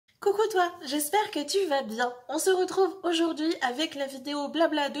Coucou toi, j'espère que tu vas bien. On se retrouve aujourd'hui avec la vidéo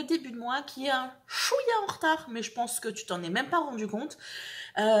blabla de début de mois qui est un chouïa en retard, mais je pense que tu t'en es même pas rendu compte.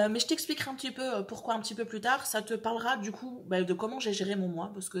 Mais je t'expliquerai un petit peu pourquoi un petit peu plus tard. Ça te parlera du coup de comment j'ai géré mon mois,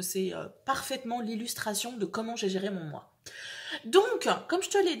 parce que c'est parfaitement l'illustration de comment j'ai géré mon mois. Donc, comme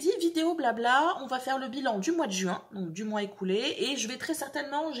je te l'ai dit, vidéo blabla, on va faire le bilan du mois de juin, donc du mois écoulé, et je vais très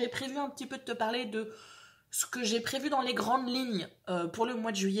certainement, j'ai prévu un petit peu de te parler de ce que j'ai prévu dans les grandes lignes pour le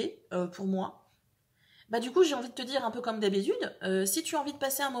mois de juillet, pour moi. Du coup, j'ai envie de te dire un peu comme d'habitude, si tu as envie de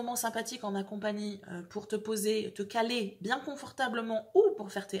passer un moment sympathique en ma compagnie pour te poser, te caler bien confortablement ou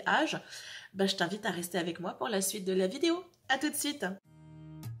pour faire tes âges, je t'invite à rester avec moi pour la suite de la vidéo. À tout de suite.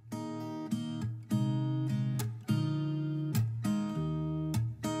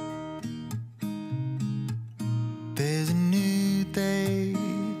 There's a new day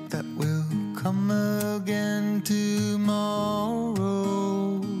that will come again tomorrow.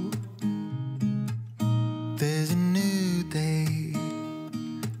 There's a new day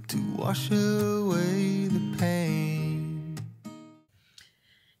to wash away the pain.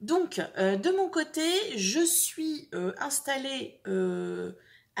 Donc, de mon côté, je suis installée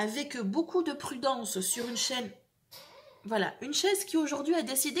avec beaucoup de prudence sur une chaîne. Voilà, une chaise qui aujourd'hui a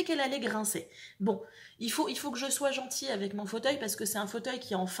décidé qu'elle allait grincer. Bon, il faut que je sois gentille avec mon fauteuil parce que c'est un fauteuil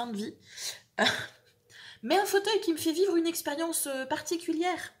qui est en fin de vie. Mais un fauteuil qui me fait vivre une expérience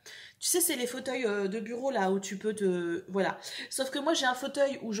particulière. Tu sais, c'est les fauteuils de bureau là où tu peux te... Voilà. Sauf que moi j'ai un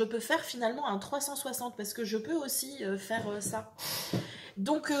fauteuil où je peux faire finalement un 360 parce que je peux aussi faire ça.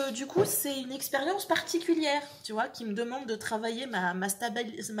 Donc du coup c'est une expérience particulière, tu vois, qui me demande de travailler ma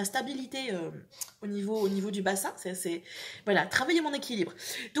stabilité au niveau du bassin, c'est voilà, travailler mon équilibre.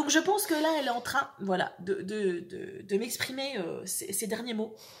 Donc je pense que là elle est en train, voilà, de m'exprimer ces derniers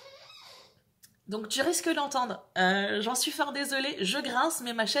mots. Donc tu risques d'entendre, j'en suis fort désolée, je grince,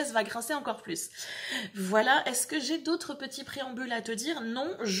 mais ma chaise va grincer encore plus. Voilà, est-ce que j'ai d'autres petits préambules à te dire?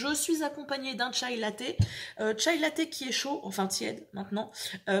 Non, je suis accompagnée d'un chai latte qui est chaud, enfin tiède maintenant,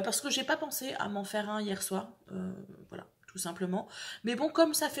 parce que j'ai pas pensé à m'en faire un hier soir, voilà, tout simplement. Mais bon,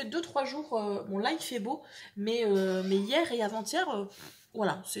 comme ça fait 2-3 jours, bon là il fait beau, mais hier et avant-hier,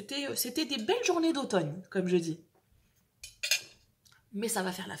 voilà, c'était des belles journées d'automne, comme je dis. Mais ça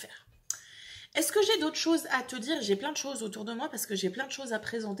va faire l'affaire. Est-ce que j'ai d'autres choses à te dire? J'ai plein de choses autour de moi parce que j'ai plein de choses à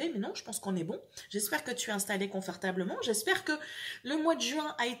présenter, mais non, je pense qu'on est bon. J'espère que tu es installé confortablement. J'espère que le mois de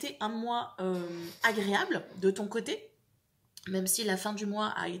juin a été un mois agréable de ton côté, même si la fin du mois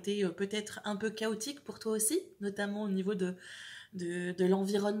a été peut-être un peu chaotique pour toi aussi, notamment au niveau de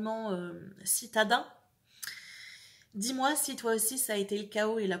l'environnement citadin. Dis-moi si toi aussi ça a été le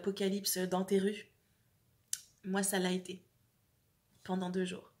chaos et l'apocalypse dans tes rues. Moi, ça l'a été pendant 2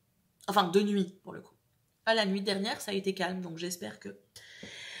 jours. Enfin, 2 nuits, pour le coup. La nuit dernière, ça a été calme, donc j'espère que...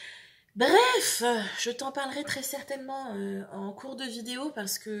 Bref, je t'en parlerai très certainement en cours de vidéo,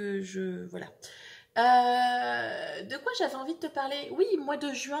 parce que voilà. De quoi j'avais envie de te parler? Oui, mois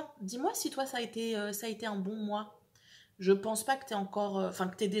de juin. Dis-moi si toi, ça a été un bon mois. Je pense pas que t'es encore... Enfin,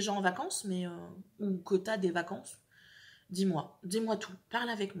 que t'es déjà en vacances, mais... ou que t'as des vacances. Dis-moi tout.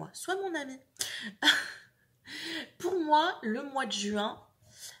 Parle avec moi. Sois mon ami. Pour moi, le mois de juin...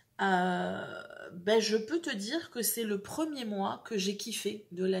 je peux te dire que c'est le premier mois que j'ai kiffé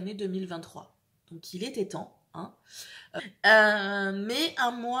de l'année 2023. Donc il était temps, hein. Mais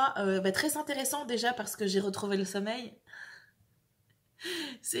un mois très intéressant déjà parce que j'ai retrouvé le sommeil.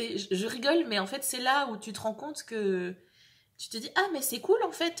 Je rigole, mais en fait c'est là où tu te rends compte que tu te dis ah mais c'est cool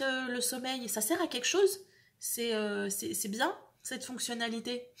en fait le sommeil, ça sert à quelque chose. C'est bien cette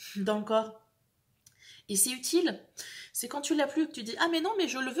fonctionnalité dans le corps. Et c'est utile. C'est quand tu l'as plus que tu dis « Ah mais non, mais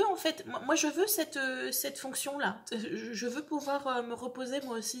je le veux en fait. Moi je veux cette fonction-là. Je veux pouvoir me reposer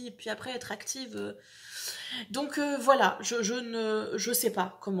moi aussi et puis après être active. » Donc voilà, je sais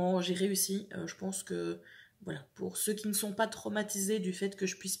pas comment j'ai réussi. Je pense que, voilà, pour ceux qui ne sont pas traumatisés du fait que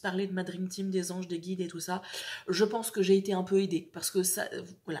je puisse parler de ma Dream Team, des anges, des guides et tout ça, je pense que j'ai été un peu aidée. Parce que ça,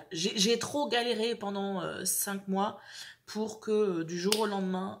 voilà, j'ai trop galéré pendant 5 mois pour que du jour au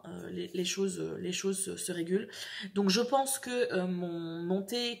lendemain, les choses se régulent. Donc je pense que mon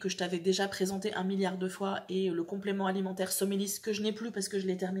thé, que je t'avais déjà présenté 1 milliard de fois, et le complément alimentaire Sommeil, que je n'ai plus parce que je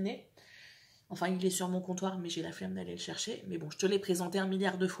l'ai terminé, enfin il est sur mon comptoir, mais j'ai la flemme d'aller le chercher, mais bon, je te l'ai présenté 1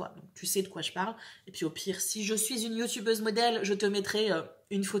 milliard de fois, donc tu sais de quoi je parle, et puis au pire, si je suis une youtubeuse modèle, je te mettrai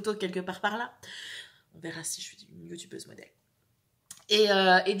une photo quelque part par là. On verra si je suis une youtubeuse modèle.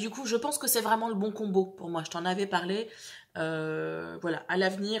 Et du coup, je pense que c'est vraiment le bon combo pour moi. Je t'en avais parlé. Voilà, à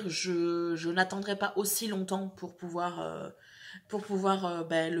l'avenir, je n'attendrai pas aussi longtemps pour pouvoir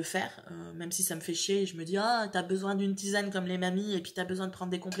le faire, même si ça me fait chier. Je me dis, ah, t'as besoin d'une tisane comme les mamies, et puis t'as besoin de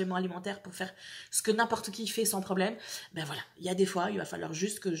prendre des compléments alimentaires pour faire ce que n'importe qui fait sans problème. Ben voilà, il y a des fois, il va falloir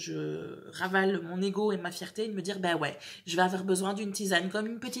juste que je ravale mon ego et ma fierté et de me dire, ben ouais, je vais avoir besoin d'une tisane comme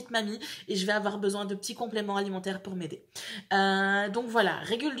une petite mamie, et je vais avoir besoin de petits compléments alimentaires pour m'aider. Donc voilà,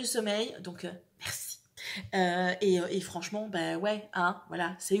 régule du sommeil, donc merci. Et franchement, bah ouais, hein,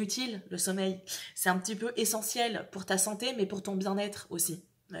 voilà, c'est utile le sommeil. C'est un petit peu essentiel pour ta santé, mais pour ton bien-être aussi,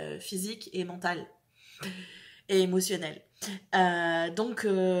 physique et mental et émotionnel.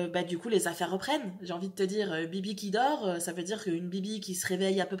 Du coup, les affaires reprennent. J'ai envie de te dire, Bibi qui dort, ça veut dire qu'une Bibi qui se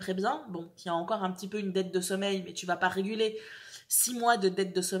réveille à peu près bien, bon, qui a encore un petit peu une dette de sommeil, mais tu vas pas réguler 6 mois de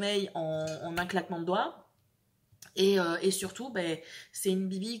dette de sommeil en un claquement de doigts. Et surtout, c'est une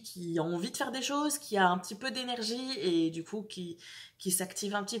Bibi qui a envie de faire des choses, qui a un petit peu d'énergie et du coup qui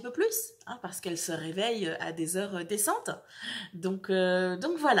s'active un petit peu plus, hein, parce qu'elle se réveille à des heures décentes. Donc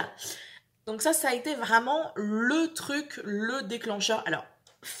voilà. Donc ça a été vraiment le truc, le déclencheur. Alors,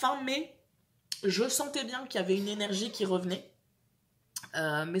 fin mai, je sentais bien qu'il y avait une énergie qui revenait.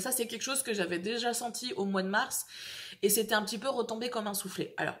 Mais ça, c'est quelque chose que j'avais déjà senti au mois de mars et c'était un petit peu retombé comme un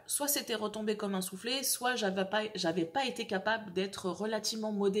soufflé. Alors, soit c'était retombé comme un soufflé, soit j'avais pas été capable d'être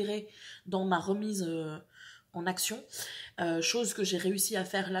relativement modérée dans ma remise en action, chose que j'ai réussi à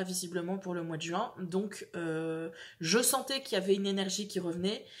faire là visiblement pour le mois de juin. Donc, je sentais qu'il y avait une énergie qui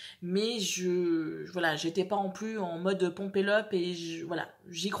revenait, mais j'étais pas en plus en mode pompé l'up et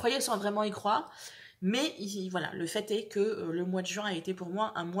j'y croyais sans vraiment y croire. Mais voilà, le fait est que le mois de juin a été pour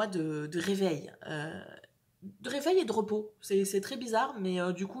moi un mois de réveil. De réveil et de repos. C'est très bizarre, mais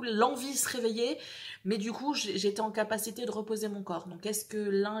du coup, l'envie se réveillait, mais du coup, j'étais en capacité de reposer mon corps. Donc, est-ce que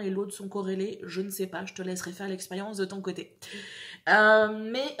l'un et l'autre sont corrélés? Je ne sais pas, je te laisserai faire l'expérience de ton côté.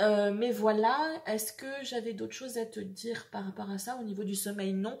 Mais voilà, est-ce que j'avais d'autres choses à te dire par rapport à ça au niveau du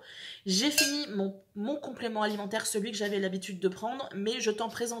sommeil? Non. J'ai fini mon complément alimentaire, celui que j'avais l'habitude de prendre, mais je t'en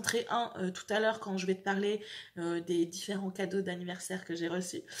présenterai un tout à l'heure quand je vais te parler des différents cadeaux d'anniversaire que j'ai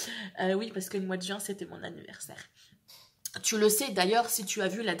reçus. Oui, parce que le mois de juin, c'était mon anniversaire. Tu le sais d'ailleurs si tu as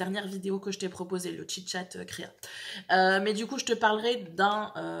vu la dernière vidéo que je t'ai proposée, le chit-chat créa. Mais du coup, je te parlerai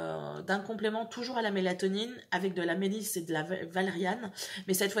d'un complément toujours à la mélatonine avec de la mélisse et de la valériane,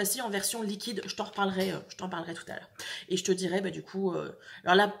 mais cette fois-ci en version liquide. Je t'en reparlerai tout à l'heure. Et je te dirai, du coup,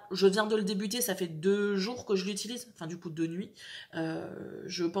 alors là, je viens de le débuter, ça fait 2 jours que je l'utilise, enfin du coup 2 nuits.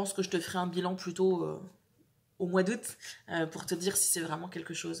 Je pense que je te ferai un bilan plutôt au mois d'août pour te dire si c'est vraiment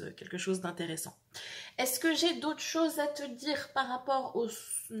quelque chose d'intéressant. Est-ce que j'ai d'autres choses à te dire par rapport au...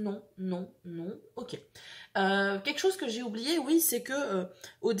 Non, ok. Quelque chose que j'ai oublié, oui, c'est que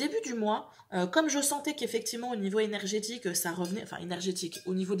au début du mois, comme je sentais qu'effectivement au niveau énergétique, ça revenait, enfin énergétique,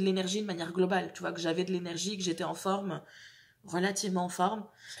 au niveau de l'énergie de manière globale, tu vois, que j'avais de l'énergie, que j'étais en forme, relativement en forme,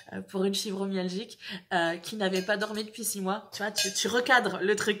 pour une fibromyalgique qui n'avait pas dormi depuis 6 mois. Tu vois, tu recadres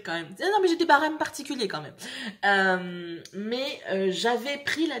le truc quand même. Non, mais j'ai des barèmes particuliers quand même. Mais j'avais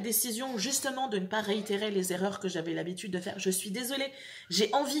pris la décision justement de ne pas réitérer les erreurs que j'avais l'habitude de faire. Je suis désolée,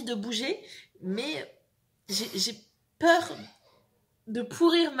 j'ai envie de bouger, mais j'ai peur de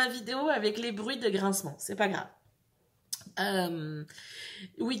pourrir ma vidéo avec les bruits de grincement. C'est pas grave.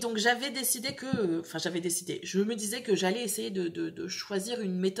 Oui, donc je me disais que j'allais essayer de choisir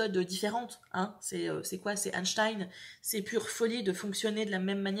une méthode différente, hein. C'est quoi? C'est Einstein, c'est pure folie de fonctionner de la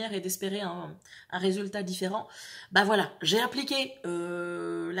même manière et d'espérer un résultat différent. Voilà, j'ai appliqué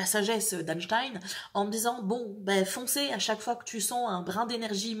la sagesse d'Einstein en me disant, foncez à chaque fois que tu sens un brin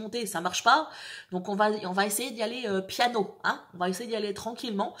d'énergie monter, ça marche pas, donc on va essayer d'y aller piano, hein, on va essayer d'y aller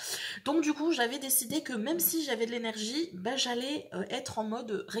tranquillement. Donc du coup, j'avais décidé que même si j'avais de l'énergie, j'allais être en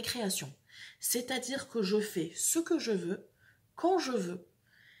mode récréation. C'est-à-dire que je fais ce que je veux, quand je veux,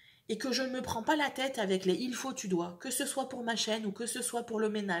 et que je ne me prends pas la tête avec les il faut, tu dois, que ce soit pour ma chaîne ou que ce soit pour le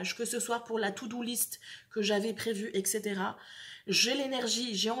ménage, que ce soit pour la to-do list que j'avais prévue, etc. J'ai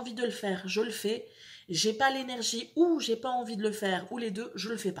l'énergie, j'ai envie de le faire, je le fais. J'ai pas l'énergie ou j'ai pas envie de le faire, ou les deux, je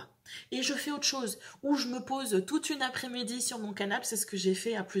le fais pas. Et je fais autre chose, ou je me pose toute une après-midi sur mon canapé, c'est ce que j'ai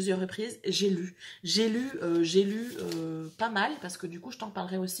fait à plusieurs reprises, j'ai lu pas mal, parce que du coup je t'en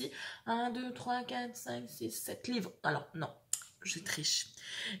parlerai aussi, 1, 2, 3, 4, 5, 6, 7 livres, alors non, je triche,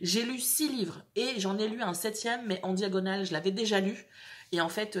 j'ai lu 6 livres, et j'en ai lu un 7e, mais en diagonale, je l'avais déjà lu, et en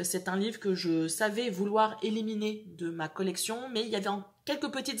fait c'est un livre que je savais vouloir éliminer de ma collection, mais il y avait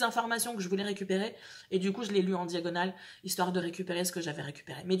quelques petites informations que je voulais récupérer, et du coup je l'ai lu en diagonale, histoire de récupérer ce que j'avais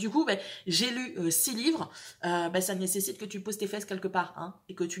récupéré. Mais du coup, j'ai lu 6 livres, ça nécessite que tu poses tes fesses quelque part, hein,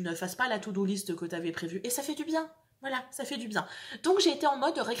 et que tu ne fasses pas la to-do list que tu avais prévue, et ça fait du bien. Voilà, ça fait du bien. Donc j'ai été en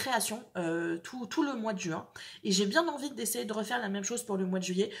mode récréation tout le mois de juin. Et j'ai bien envie d'essayer de refaire la même chose pour le mois de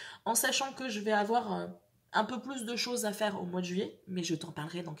juillet, en sachant que je vais avoir un peu plus de choses à faire au mois de juillet, mais je t'en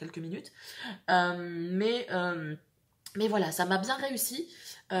parlerai dans quelques minutes. Mais voilà, ça m'a bien réussi.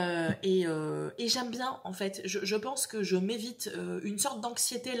 Et j'aime bien, en fait. Je pense que je m'évite une sorte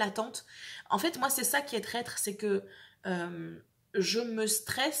d'anxiété latente. En fait, moi, c'est ça qui est traître, c'est que je me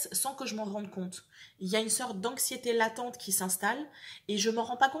stresse sans que je m'en rende compte. Il y a une sorte d'anxiété latente qui s'installe et je m'en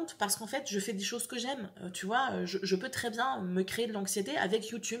rends pas compte parce qu'en fait, je fais des choses que j'aime. Tu vois, je peux très bien me créer de l'anxiété avec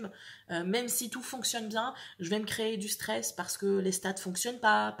YouTube. Même si tout fonctionne bien, je vais me créer du stress parce que les stats fonctionnent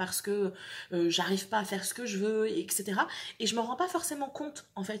pas, parce que j'arrive pas à faire ce que je veux, etc. Et je m'en rends pas forcément compte,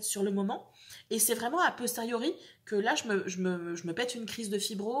 en fait, sur le moment. Et c'est vraiment a posteriori que là, je me pète une crise de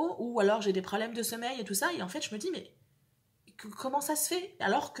fibro ou alors j'ai des problèmes de sommeil et tout ça. Et en fait, je me dis, mais comment ça se fait?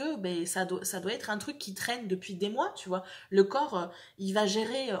 Alors que ça doit être un truc qui traîne depuis des mois, tu vois. Le corps, il va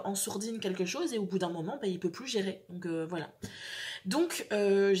gérer en sourdine quelque chose et au bout d'un moment, il peut plus gérer. Donc voilà. Donc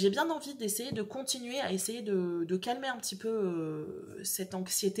j'ai bien envie d'essayer de continuer à essayer de calmer un petit peu cette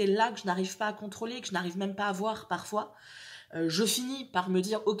anxiété-là que je n'arrive pas à contrôler, que je n'arrive même pas à voir parfois. Je finis par me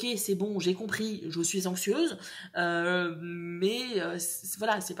dire ok c'est bon j'ai compris je suis anxieuse mais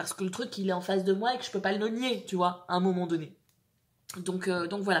voilà c'est parce que le truc il est en face de moi et que je peux pas le nier tu vois à un moment donné. Donc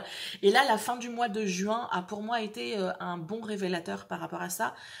voilà. Et là, la fin du mois de juin a pour moi été un bon révélateur par rapport à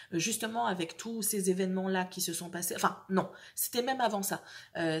ça, justement avec tous ces événements-là qui se sont passés. Enfin, non, c'était même avant ça.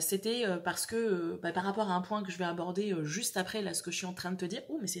 C'était parce que par rapport à un point que je vais aborder juste après, là, ce que je suis en train de te dire.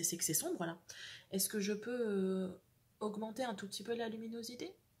 Oh, mais c'est que c'est sombre, là. Est-ce que je peux augmenter un tout petit peu la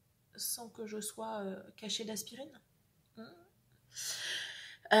luminosité sans que je sois cachée d'aspirine?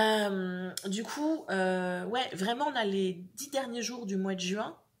 Du coup, ouais, vraiment là, les 10 derniers jours du mois de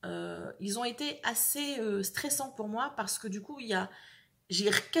juin, ils ont été assez stressants pour moi parce que du coup, j'ai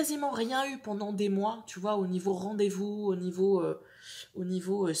quasiment rien eu pendant des mois, tu vois, au niveau rendez-vous, au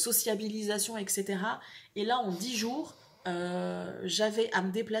niveau sociabilisation, etc. Et là, en 10 jours, j'avais à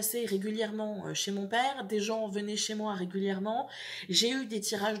me déplacer régulièrement chez mon père, des gens venaient chez moi régulièrement, j'ai eu des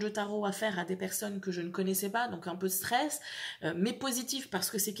tirages de tarot à faire à des personnes que je ne connaissais pas, donc un peu de stress, mais positif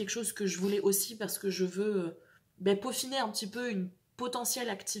parce que c'est quelque chose que je voulais aussi, parce que je veux peaufiner un petit peu une potentielle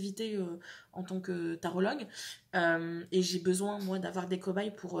activité en tant que tarologue, et j'ai besoin moi d'avoir des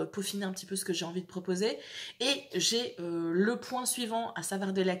cobayes pour peaufiner un petit peu ce que j'ai envie de proposer. Et j'ai le point suivant, à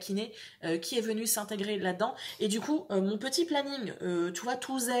savoir de la kiné, qui est venu s'intégrer là-dedans. Et du coup mon petit planning, tu vois,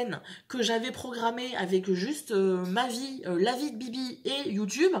 tout zen, que j'avais programmé avec juste ma vie, la vie de Bibi et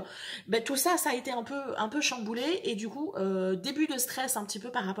YouTube, tout ça a été un peu chamboulé. Et du coup début de stress un petit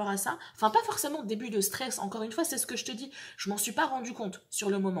peu par rapport à ça, enfin pas forcément début de stress, encore une fois c'est ce que je te dis, je m'en suis pas rendu compte sur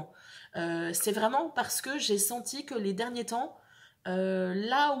le moment. C'est vraiment parce que j'ai senti que les derniers temps,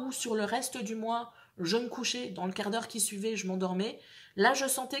 là où sur le reste du mois, je me couchais, dans le quart d'heure qui suivait, je m'endormais, là je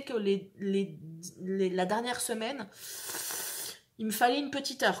sentais que la dernière semaine, il me fallait une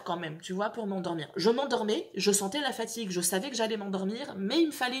petite heure quand même, tu vois, pour m'endormir. Je m'endormais, je sentais la fatigue, je savais que j'allais m'endormir, mais il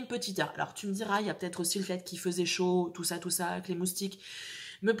me fallait une petite heure. Alors tu me diras, il y a peut-être aussi le fait qu'il faisait chaud, tout ça, que les moustiques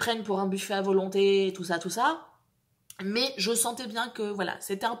me prennent pour un buffet à volonté, tout ça. Mais je sentais bien que voilà,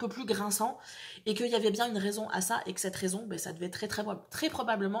 c'était un peu plus grinçant et qu'il y avait bien une raison à ça, et que cette raison, ça devait très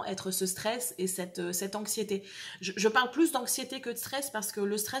probablement être ce stress et cette anxiété. Je parle plus d'anxiété que de stress parce que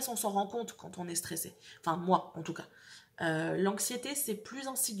le stress, on s'en rend compte quand on est stressé. Enfin, moi, en tout cas. L'anxiété, c'est plus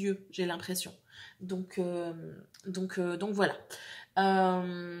insidieux, j'ai l'impression. Donc voilà.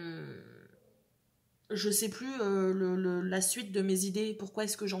 Je sais plus la suite de mes idées, pourquoi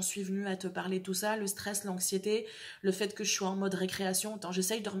est-ce que j'en suis venue à te parler de tout ça, le stress, l'anxiété, le fait que je sois en mode récréation. Attends,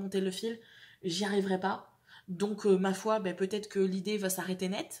 j'essaye de remonter le fil, j'y arriverai pas. Donc ma foi, peut-être que l'idée va s'arrêter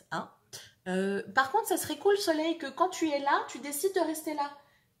net. Hein. Par contre, ça serait cool, Soleil, que quand tu es là, tu décides de rester là.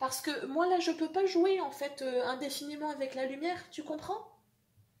 Parce que moi là, je peux pas jouer en fait indéfiniment avec la lumière, tu comprends?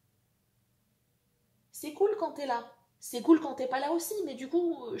 C'est cool quand t'es là. C'est cool quand t'es pas là aussi, mais du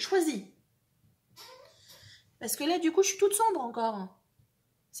coup, choisis. Parce que là, du coup, je suis toute sombre encore.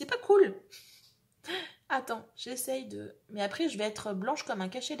 C'est pas cool. Attends, j'essaye de... Mais après, je vais être blanche comme un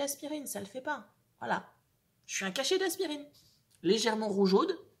cachet d'aspirine, ça le fait pas. Voilà. Je suis un cachet d'aspirine. Légèrement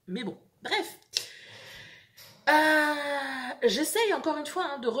rougeaude, mais bon. Bref. J'essaye encore une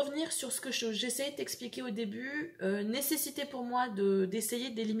fois de revenir sur ce que j'essayais de t'expliquer au début. Nécessité pour moi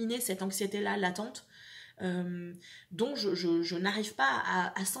d'essayer d'éliminer cette anxiété-là latente. dont je n'arrive pas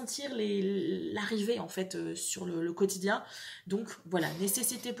à sentir l'arrivée en fait sur le quotidien. Donc voilà,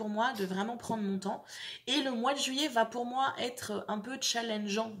 nécessité pour moi de vraiment prendre mon temps. Et le mois de juillet va pour moi être un peu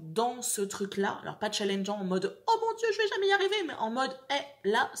challengeant dans ce truc-là. Alors pas challengeant en mode « Oh mon Dieu, je vais jamais y arriver !» mais en mode «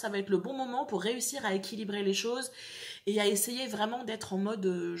 là, ça va être le bon moment pour réussir à équilibrer les choses et à essayer vraiment d'être en mode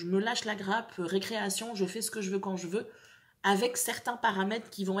je me lâche la grappe, récréation, je fais ce que je veux quand je veux ». Avec certains paramètres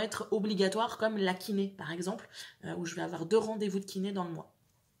qui vont être obligatoires, comme la kiné, par exemple, où je vais avoir 2 rendez-vous de kiné dans le mois.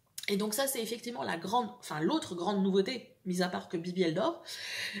 Et donc ça, c'est effectivement l'autre grande nouveauté, mis à part que Bibi, elle dort.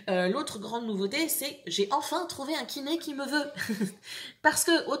 L'autre grande nouveauté, c'est j'ai enfin trouvé un kiné qui me veut. Parce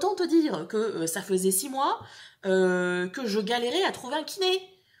que, autant te dire que ça faisait 6 mois que je galérais à trouver un kiné.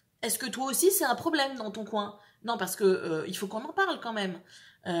 Est-ce que toi aussi, c'est un problème dans ton coin? Non, parce que il faut qu'on en parle quand même.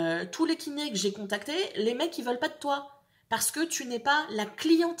 Tous les kinés que j'ai contactés, les mecs, ils veulent pas de toi. Parce que tu n'es pas la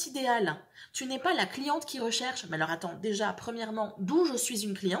cliente idéale. Tu n'es pas la cliente qui recherche. Mais alors attends, déjà, premièrement, d'où je suis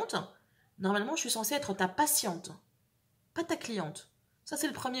une cliente? Normalement, je suis censée être ta patiente, pas ta cliente. Ça, c'est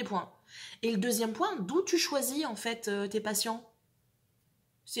le premier point. Et le deuxième point, d'où tu choisis en fait tes patients?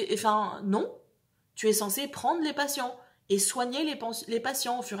 Non. Tu es censé prendre les patients et soigner les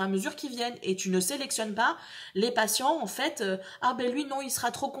patients au fur et à mesure qu'ils viennent. Et tu ne sélectionnes pas les patients, en fait, ah ben lui, non, il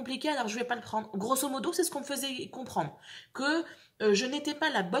sera trop compliqué, alors je vais pas le prendre. Grosso modo, c'est ce qu'on me faisait comprendre. Que je n'étais pas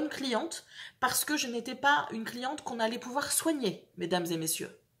la bonne cliente parce que je n'étais pas une cliente qu'on allait pouvoir soigner, mesdames et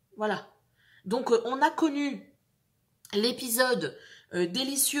messieurs. Voilà. Donc, on a connu l'épisode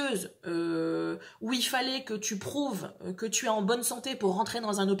délicieuse où il fallait que tu prouves que tu es en bonne santé pour rentrer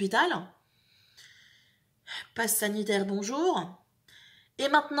dans un hôpital. Passe sanitaire, bonjour. Et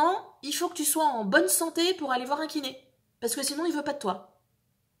maintenant, il faut que tu sois en bonne santé pour aller voir un kiné. Parce que sinon, il veut pas de toi.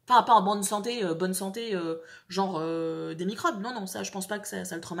 Enfin, pas en bonne santé, genre des microbes. Non, ça, je pense pas que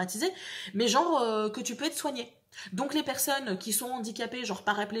ça le traumatisait. Mais genre que tu peux être soigné. Donc, les personnes qui sont handicapées, genre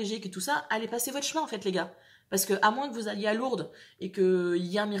paraplégiques et tout ça, allez passer votre chemin, en fait, les gars. Parce que, à moins que vous alliez à Lourdes et qu'il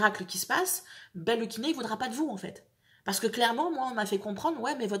y ait un miracle qui se passe, ben, le kiné, il voudra pas de vous, en fait. Parce que clairement, moi, on m'a fait comprendre,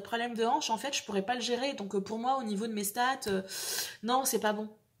 ouais, mais votre problème de hanche, en fait, je pourrais pas le gérer. Donc, pour moi, au niveau de mes stats, non, c'est pas bon.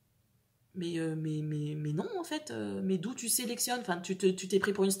 Mais non, en fait. Mais d'où tu sélectionnes? Enfin, tu t'es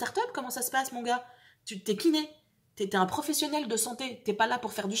pris pour une start-up? Comment ça se passe, mon gars? T'es kiné. T'es un professionnel de santé. T'es pas là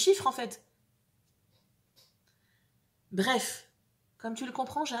pour faire du chiffre, en fait. Bref. Comme tu le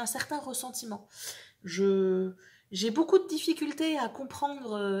comprends, j'ai un certain ressentiment. J'ai beaucoup de difficultés à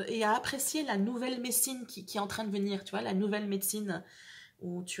comprendre et à apprécier la nouvelle médecine qui est en train de venir, tu vois, la nouvelle médecine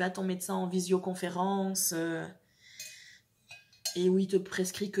où tu as ton médecin en visioconférence et où il te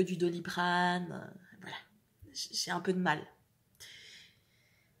prescrit que du Doliprane. Voilà, j'ai un peu de mal.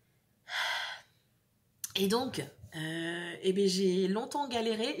 Et donc, j'ai longtemps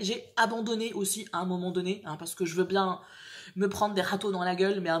galéré, j'ai abandonné aussi à un moment donné, parce que je veux bien me prendre des râteaux dans la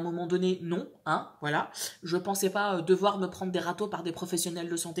gueule, mais à un moment donné, non, voilà. Je pensais pas devoir me prendre des râteaux par des professionnels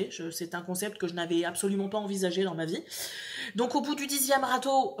de santé. C'est un concept que je n'avais absolument pas envisagé dans ma vie. Donc, au bout du 10e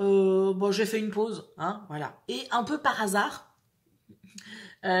râteau, j'ai fait une pause, voilà. Et un peu par hasard,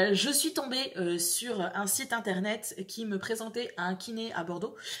 je suis tombée sur un site internet qui me présentait un kiné à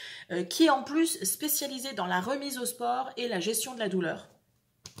Bordeaux, qui est en plus spécialisé dans la remise au sport et la gestion de la douleur.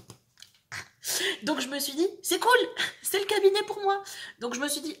 Donc je me suis dit, c'est cool, c'est le cabinet pour moi. Donc je me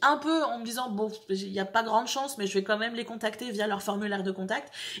suis dit un peu en me disant, bon, il n'y a pas grande chance, mais je vais quand même les contacter via leur formulaire de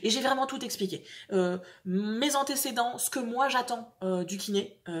contact. Et j'ai vraiment tout expliqué. Mes antécédents, ce que moi j'attends du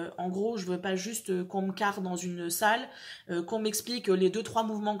kiné. En gros, je veux pas juste qu'on me carre dans une salle, qu'on m'explique les 2-3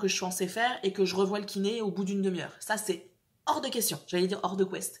 mouvements que je suis censée faire et que je revois le kiné au bout d'une demi-heure. Ça, c'est hors de question, j'allais dire hors de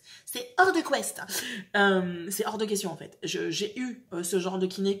quest. C'est hors de quest. C'est hors de question en fait. J'ai eu ce genre de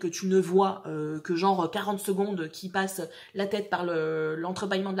kiné que tu ne vois que genre 40 secondes qui passe la tête par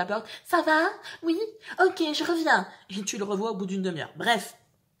l'entrebâillement de la porte. Ça va? Oui? Ok, je reviens. Et tu le revois au bout d'une demi-heure. Bref.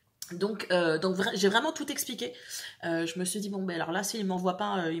 Donc j'ai vraiment tout expliqué. Je me suis dit bon ben alors là s'il m'envoie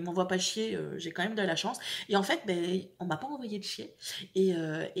pas chier, j'ai quand même de la chance. Et en fait on m'a pas envoyé de chier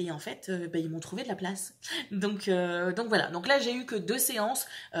et en fait ils m'ont trouvé de la place. Donc voilà. Donc là j'ai eu que 2 séances.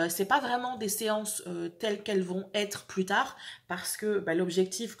 C'est pas vraiment des séances telles qu'elles vont être plus tard parce que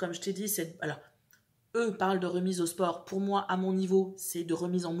l'objectif comme je t'ai dit c'est eux parlent de remise au sport. Pour moi, à mon niveau, c'est de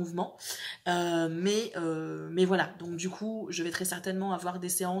remise en mouvement. Mais voilà. Donc, du coup, je vais très certainement avoir des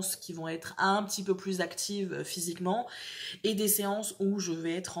séances qui vont être un petit peu plus actives physiquement et des séances où je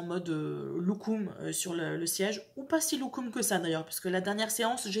vais être en mode loukoum sur le siège. Ou pas si loukoum que ça, d'ailleurs, parce que la dernière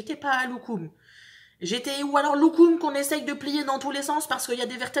séance, j'étais pas à loukoum. Ou alors loukoum qu'on essaye de plier dans tous les sens parce qu'il y a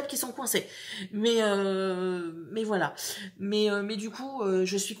des vertèbres qui sont coincées. Mais voilà. Mais du coup,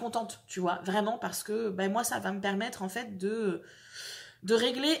 je suis contente, tu vois, vraiment, parce que ben, moi, ça va me permettre en fait de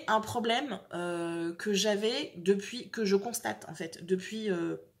régler un problème que j'avais que je constate en fait depuis,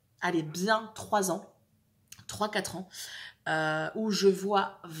 allez, bien 3 ans, 3-4 ans, où je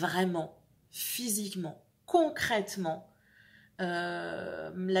vois vraiment, physiquement, concrètement,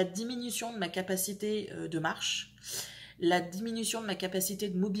 la diminution de ma capacité de marche, la diminution de ma capacité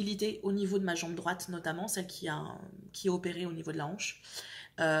de mobilité au niveau de ma jambe droite, notamment, celle qui est opérée au niveau de la hanche,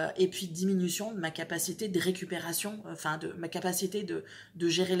 et puis diminution de ma capacité de récupération, enfin de ma capacité de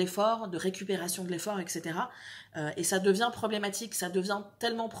gérer l'effort, de récupération de l'effort, etc. Et ça devient problématique, ça devient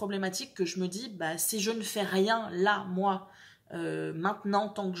tellement problématique que je me dis, bah, si je ne fais rien là, moi, maintenant,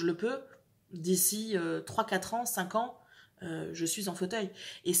 tant que je le peux, d'ici 3-4 ans, 5 ans, je suis en fauteuil.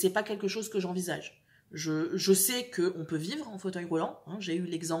 Et c'est pas quelque chose que j'envisage. Je sais qu'on peut vivre en fauteuil roulant, hein, j'ai eu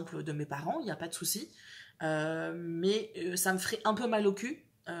l'exemple de mes parents, il n'y a pas de souci, mais ça me ferait un peu mal au cul,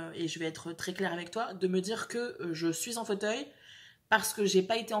 et je vais être très claire avec toi, de me dire que je suis en fauteuil parce que j'ai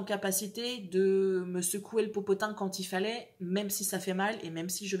pas été en capacité de me secouer le popotin quand il fallait, même si ça fait mal et même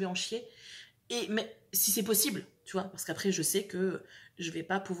si je vais en chier, mais si c'est possible, tu vois, parce qu'après je sais que je vais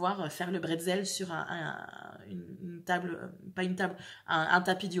pas pouvoir faire le bretzel sur une table, pas une table, un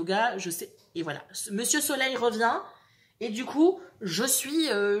tapis de yoga, je sais, et voilà. Monsieur Soleil revient, et du coup, je suis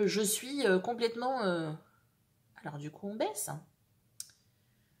complètement... Alors du coup, on baisse.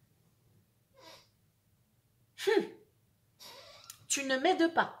 Tu ne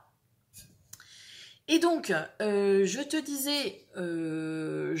m'aides pas. Et donc, je te disais,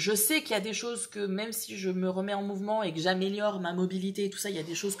 je sais qu'il y a des choses que, même si je me remets en mouvement et que j'améliore ma mobilité et tout ça, il y a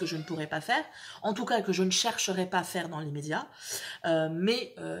des choses que je ne pourrais pas faire, en tout cas que je ne chercherai pas à faire dans l'immédiat,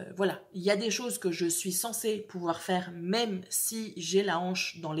 mais voilà, il y a des choses que je suis censée pouvoir faire, même si j'ai la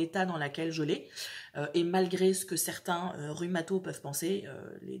hanche dans l'état dans lequel je l'ai, et malgré ce que certains rhumatos peuvent penser,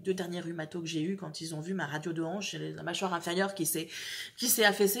 les 2 derniers rhumatos que j'ai eus, quand ils ont vu ma radio de hanche, j'ai la mâchoire inférieure qui s'est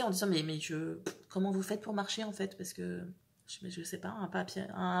affaissée en disant mais comment vous faites pour marcher en fait, parce que je sais pas,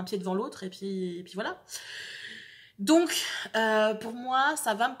 un pied devant l'autre et puis voilà. Donc pour moi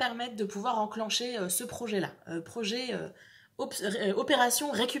ça va me permettre de pouvoir enclencher ce projet-là,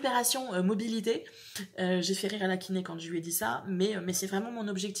 opération récupération mobilité. J'ai fait rire à la kiné quand je lui ai dit ça, mais c'est vraiment mon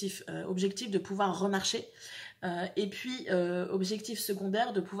objectif, de pouvoir remarcher. Et puis objectif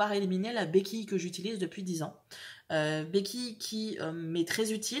secondaire, de pouvoir éliminer la béquille que j'utilise depuis 10 ans. Béquille qui m'est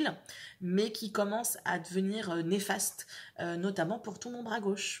très utile, mais qui commence à devenir néfaste, notamment pour tout mon bras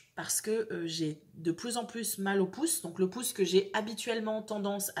gauche, parce que j'ai de plus en plus mal au pouce, donc le pouce que j'ai habituellement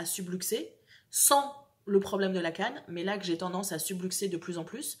tendance à subluxer, sans le problème de la canne, mais là que j'ai tendance à subluxer de plus en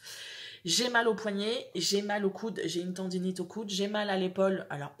plus. J'ai mal au poignet, j'ai mal au coude, j'ai une tendinite au coude, j'ai mal à l'épaule,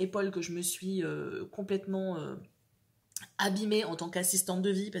 alors épaule que je me suis complètement abîmée en tant qu'assistante de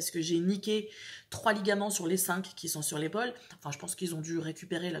vie parce que j'ai niqué 3 ligaments sur les 5 qui sont sur l'épaule. Enfin, je pense qu'ils ont dû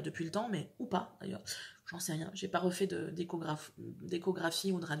récupérer là depuis le temps, mais ou pas d'ailleurs. J'en sais rien, j'ai pas refait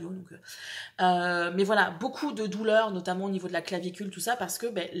d'échographie ou de radio. Donc, mais voilà, beaucoup de douleurs, notamment au niveau de la clavicule, tout ça, parce que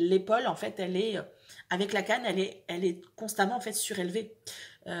l'épaule, en fait, elle est, avec la canne, elle est constamment en fait surélevée.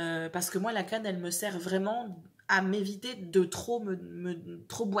 Parce que moi, la canne, elle me sert vraiment à m'éviter de trop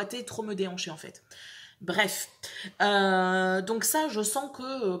trop boiter, trop me déhancher en fait. Bref, donc ça, je sens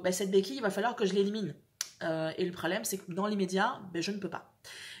que cette béquille, il va falloir que je l'élimine. Et le problème, c'est que dans l'immédiat, je ne peux pas.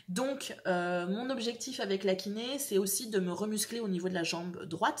 Donc, mon objectif avec la kiné, c'est aussi de me remuscler au niveau de la jambe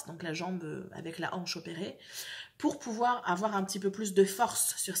droite, donc la jambe avec la hanche opérée, pour pouvoir avoir un petit peu plus de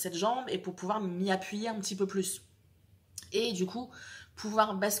force sur cette jambe et pour pouvoir m'y appuyer un petit peu plus. Et du coup,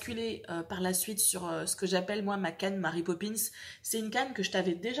 pouvoir basculer par la suite sur ce que j'appelle moi ma canne Mary Poppins. C'est une canne que je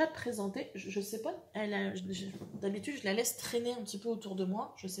t'avais déjà présentée, je sais pas, d'habitude je la laisse traîner un petit peu autour de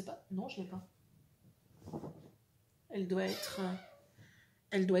moi, je sais pas, non je l'ai pas. Elle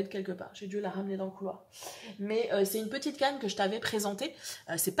doit être quelque part, j'ai dû la ramener dans le couloir. Mais c'est une petite canne que je t'avais présentée,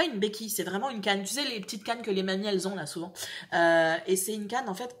 c'est pas une béquille, c'est vraiment une canne, tu sais les petites cannes que les mamies elles ont là souvent, et c'est une canne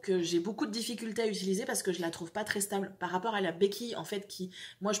en fait que j'ai beaucoup de difficultés à utiliser parce que je la trouve pas très stable par rapport à la béquille en fait qui,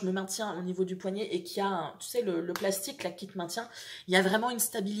 moi je me maintiens au niveau du poignet et qui a, tu sais le plastique là qui te maintient, il y a vraiment une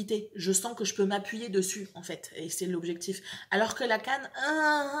stabilité, je sens que je peux m'appuyer dessus en fait, et c'est l'objectif, alors que la canne,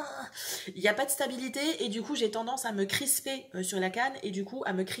 il n'y a pas de stabilité et du coup j'ai tendance à me crisper sur la canne et du coup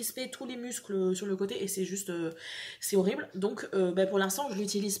à me crisper tous les muscles sur le côté et c'est juste c'est horrible. Donc pour l'instant je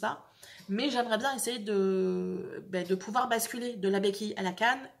l'utilise pas, mais j'aimerais bien essayer de pouvoir basculer de la béquille à la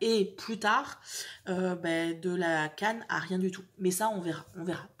canne, et plus tard, de la canne à rien du tout. Mais ça, on verra, on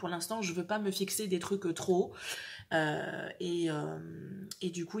verra. Pour l'instant, je veux pas me fixer des trucs trop hauts, et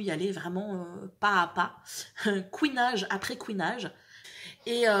du coup, y aller vraiment pas à pas, couinage après couinage.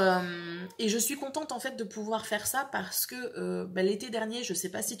 Et je suis contente en fait de pouvoir faire ça parce que l'été dernier, je sais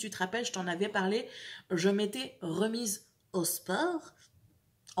pas si tu te rappelles, je t'en avais parlé, je m'étais remise au sport,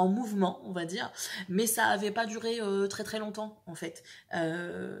 en mouvement on va dire, mais ça avait pas duré très très longtemps en fait.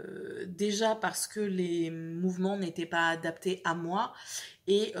 Déjà parce que les mouvements n'étaient pas adaptés à moi,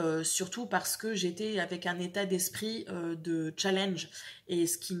 et surtout parce que j'étais avec un état d'esprit de challenge, et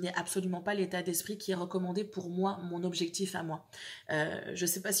ce qui n'est absolument pas l'état d'esprit qui est recommandé pour moi, mon objectif à moi. Je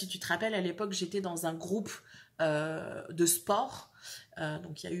sais pas si tu te rappelles, à l'époque j'étais dans un groupe de sport.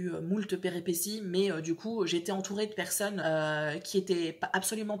 Donc il y a eu moult péripéties, mais du coup j'étais entourée de personnes qui étaient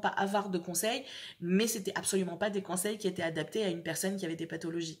absolument pas avares de conseils, mais c'était absolument pas des conseils qui étaient adaptés à une personne qui avait des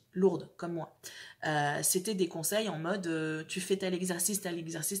pathologies lourdes comme moi. C'était des conseils en mode tu fais tel exercice, tel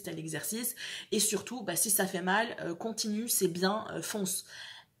exercice, tel exercice, et surtout si ça fait mal, continue, c'est bien, fonce.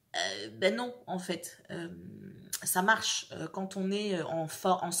 Non, en fait, ça marche quand on est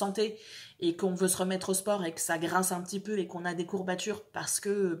en santé et qu'on veut se remettre au sport et que ça grince un petit peu et qu'on a des courbatures parce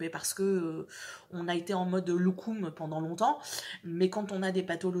que on a été en mode loukoum pendant longtemps. Mais quand on a des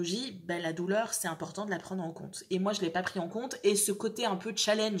pathologies, la douleur, c'est important de la prendre en compte. Et moi, je l'ai pas pris en compte. Et ce côté un peu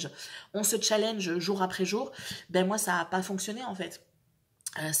challenge, on se challenge jour après jour, moi, ça a pas fonctionné en fait.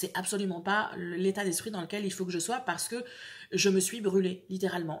 C'est absolument pas l'état d'esprit dans lequel il faut que je sois, parce que je me suis brûlée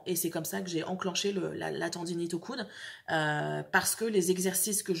littéralement, et c'est comme ça que j'ai enclenché la tendinite au coude, parce que les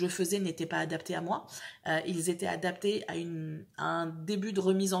exercices que je faisais n'étaient pas adaptés à moi. Ils étaient adaptés à un début de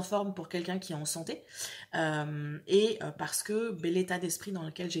remise en forme pour quelqu'un qui est en santé, et parce que l'état d'esprit dans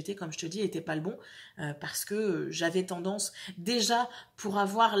lequel j'étais, comme je te dis, était pas le bon, parce que j'avais tendance, déjà pour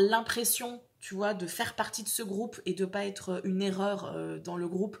avoir l'impression, tu vois, de faire partie de ce groupe et de pas être une erreur dans le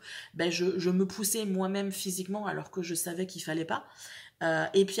groupe, je me poussais moi-même physiquement alors que je savais qu'il fallait pas.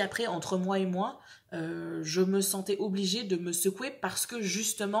 Et puis après, entre moi et moi, je me sentais obligée de me secouer parce que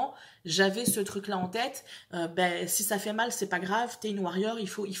justement, j'avais ce truc-là en tête. Si ça fait mal, c'est pas grave, t'es une warrior, il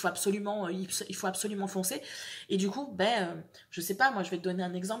faut absolument foncer. Et du coup, je sais pas, moi je vais te donner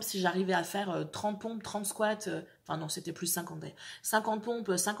un exemple. Si j'arrivais à faire 30 pompes, 30 squats, enfin non, c'était plus 50 d'ailleurs, 50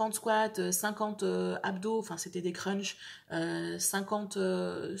 pompes, 50 squats, 50 abdos, enfin c'était des crunchs, 50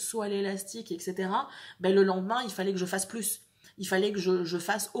 sauts à l'élastique, etc. Le lendemain, il fallait que je fasse plus. Il fallait que je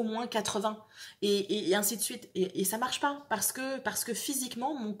fasse au moins 80 et ainsi de suite, et ça marche pas parce que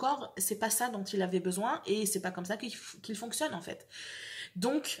physiquement mon corps, c'est pas ça dont il avait besoin, et c'est pas comme ça qu'il fonctionne en fait.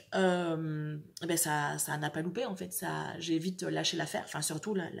 Donc ça n'a pas loupé en fait, j'ai vite lâché l'affaire, enfin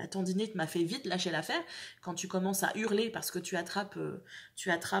surtout la tendinite m'a fait vite lâcher l'affaire. Quand tu commences à hurler parce que tu attrapes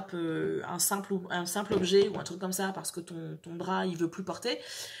un simple objet ou un truc comme ça, parce que ton bras il veut plus porter,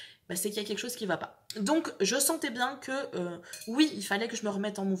 c'est qu'il y a quelque chose qui va pas. Donc je sentais bien que oui, il fallait que je me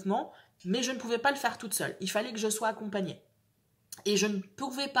remette en mouvement, mais je ne pouvais pas le faire toute seule. Il fallait que je sois accompagnée. Et je ne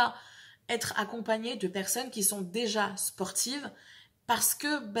pouvais pas être accompagnée de personnes qui sont déjà sportives, parce que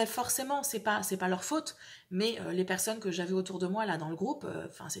forcément c'est pas leur faute, mais les personnes que j'avais autour de moi là dans le groupe,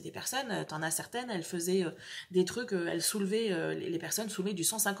 c'est des personnes, t'en as certaines, elles faisaient des trucs, elles soulevaient, les personnes soulevaient du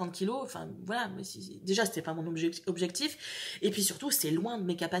 150 kilos, enfin voilà, mais déjà c'était pas mon objectif, et puis surtout c'est loin de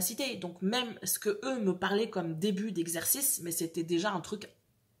mes capacités, donc même ce que eux me parlaient comme début d'exercice, mais c'était déjà un truc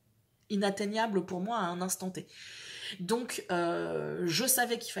inatteignable pour moi à un instant T. Donc je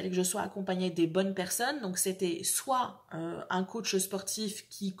savais qu'il fallait que je sois accompagnée des bonnes personnes, donc c'était soit un coach sportif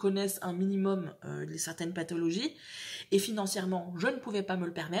qui connaisse un minimum certaines pathologies, et financièrement je ne pouvais pas me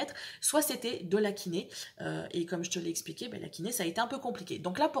le permettre, soit c'était de la kiné, et comme je te l'ai expliqué, la kiné ça a été un peu compliqué.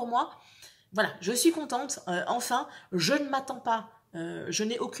 Donc là pour moi, voilà, je suis contente, enfin je ne m'attends pas, je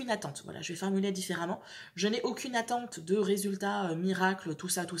n'ai aucune attente, voilà, je vais formuler différemment, je n'ai aucune attente de résultats miracles, tout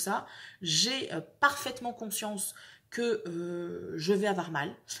ça, j'ai parfaitement conscience que je vais avoir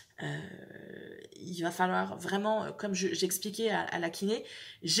mal, il va falloir vraiment, comme j'expliquais à la kiné,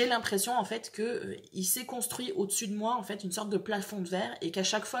 j'ai l'impression en fait que il s'est construit au-dessus de moi en fait une sorte de plafond de verre, et qu'à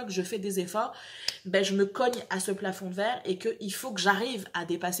chaque fois que je fais des efforts, je me cogne à ce plafond de verre, et qu'il faut que j'arrive à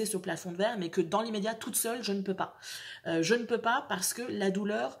dépasser ce plafond de verre, mais que dans l'immédiat toute seule je ne peux pas. Je ne peux pas parce que la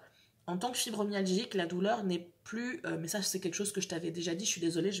douleur, en tant que fibromyalgique, la douleur n'est plus, mais ça c'est quelque chose que je t'avais déjà dit, je suis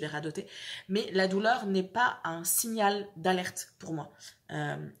désolée, je vais radoter, mais la douleur n'est pas un signal d'alerte pour moi.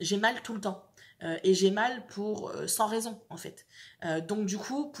 J'ai mal tout le temps, et j'ai mal sans raison en fait. Donc du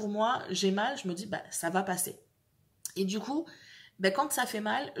coup, pour moi, j'ai mal, je me dis ça va passer. Et du coup, ben, quand ça fait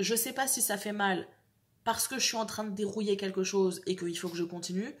mal, je ne sais pas si ça fait mal parce que je suis en train de dérouiller quelque chose et qu'il faut que je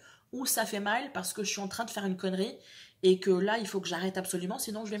continue, ou ça fait mal parce que je suis en train de faire une connerie et que là, il faut que j'arrête absolument,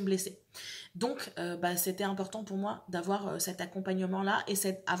 sinon je vais me blesser. Donc, bah, c'était important pour moi d'avoir cet accompagnement-là et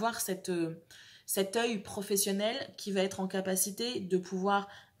avoir cet œil professionnel qui va être en capacité de pouvoir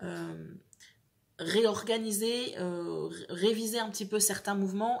réorganiser, réviser un petit peu certains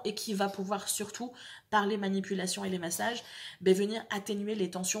mouvements et qui va pouvoir surtout, par les manipulations et les massages, ben, venir atténuer les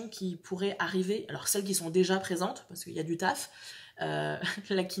tensions qui pourraient arriver, alors celles qui sont déjà présentes, parce qu'il y a du taf.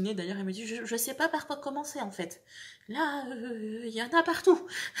 La kiné d'ailleurs, elle me dit je sais pas par quoi commencer en fait. Là, il y en a partout.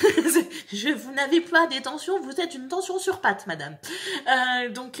 Vous n'avez pas des tensions, vous êtes une tension sur pattes, madame.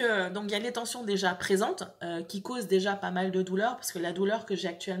 Donc il y a les tensions déjà présentes qui causent déjà pas mal de douleur, parce que la douleur que j'ai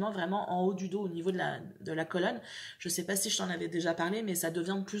actuellement vraiment en haut du dos, au niveau de la colonne, je sais pas si je t'en avais déjà parlé, mais ça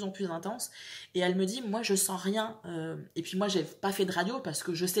devient de plus en plus intense. Et elle me dit, moi je sens rien. Et puis moi j'ai pas fait de radio parce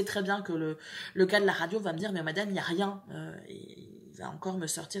que je sais très bien que le gars de la radio va me dire, mais madame, il n'y a rien. Il va encore me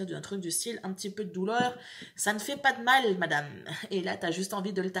sortir d'un truc du style, un petit peu de douleur, ça ne fait pas de mal, madame. Et là, tu as juste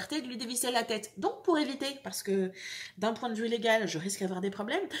envie de le tarter et de lui dévisser la tête. Donc, pour éviter, parce que d'un point de vue légal, je risque d'avoir des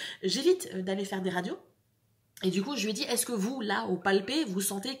problèmes, j'évite d'aller faire des radios. Et du coup, je lui ai dit, est-ce que vous, là, au palpé, vous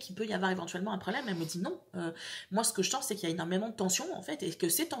sentez qu'il peut y avoir éventuellement un problème? Elle me dit non. Moi, ce que je sens, c'est qu'il y a énormément de tensions, en fait, et que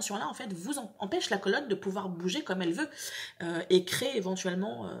ces tensions-là, en fait, vous empêchent la colonne de pouvoir bouger comme elle veut et créer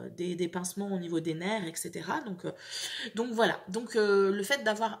éventuellement des pincements au niveau des nerfs, etc. Donc voilà. Donc, le fait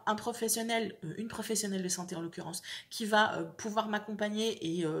d'avoir un professionnel, une professionnelle de santé en l'occurrence, qui va pouvoir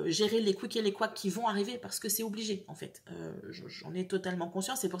m'accompagner et gérer les quicks et les couacs qui vont arriver, parce que c'est obligé, en fait. J'en ai totalement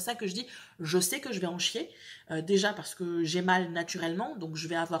conscience. C'est pour ça que je dis, je sais que je vais en chier. Déjà parce que j'ai mal naturellement, donc je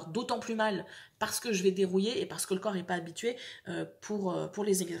vais avoir d'autant plus mal parce que je vais dérouiller et parce que le corps n'est pas habitué pour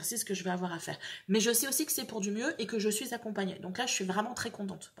les exercices que je vais avoir à faire. Mais je sais aussi que c'est pour du mieux et que je suis accompagnée. Donc là, je suis vraiment très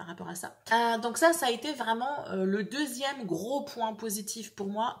contente par rapport à ça. Donc ça a été vraiment le deuxième gros point positif pour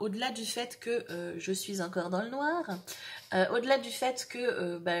moi, au-delà du fait que je suis encore dans le noir, au-delà du fait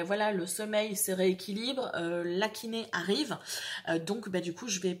que ben, voilà, le sommeil se rééquilibre, la kiné arrive, donc ben, du coup,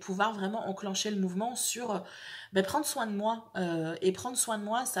 je vais pouvoir vraiment enclencher le mouvement sur... Ben, prendre soin de moi, et prendre soin de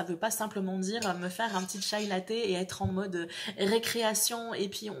moi, ça veut pas simplement dire me faire un petit chai latte et être en mode récréation et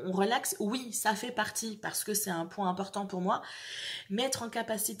puis on relaxe. Oui, ça fait partie parce que c'est un point important pour moi, mais être en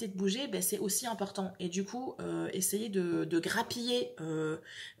capacité de bouger, ben, c'est aussi important. Et du coup, essayer de grappiller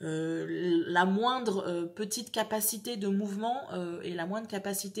la moindre petite capacité de mouvement et la moindre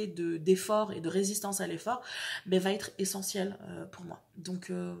capacité d'effort et de résistance à l'effort, ben, va être essentiel pour moi.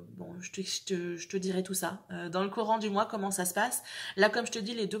 Donc, bon, je te dirai tout ça dans le courant du mois, comment ça se passe. Là, comme je te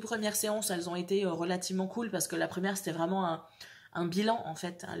dis, les 2 premières séances, elles ont été relativement cool parce que la première, c'était vraiment un bilan, en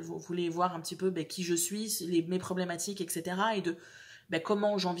fait. Elle voulait voir un petit peu ben, qui je suis, mes problématiques, etc. Et de ben,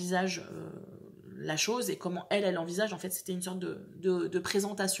 comment j'envisage la chose et comment elle envisage. En fait, c'était une sorte de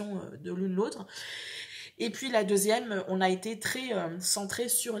présentation de l'une l'autre. Et puis la deuxième, on a été très centré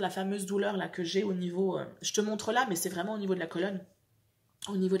sur la fameuse douleur là que j'ai au niveau... je te montre là, mais c'est vraiment au niveau de la colonne.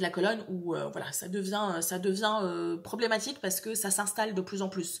 Au niveau de la colonne où voilà, ça devient problématique parce que ça s'installe de plus en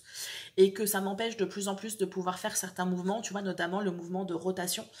plus et que ça m'empêche de plus en plus de pouvoir faire certains mouvements, tu vois, notamment le mouvement de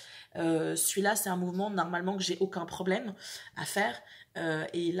rotation. Celui-là, c'est un mouvement normalement que j'ai aucun problème à faire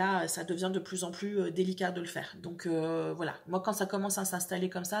et là, ça devient de plus en plus délicat de le faire. Donc voilà, moi quand ça commence à s'installer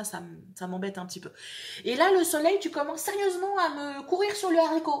comme ça m'embête un petit peu. Et là, le soleil, tu commences sérieusement à me courir sur le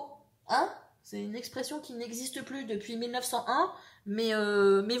haricot, hein? C'est une expression qui n'existe plus depuis 1901, mais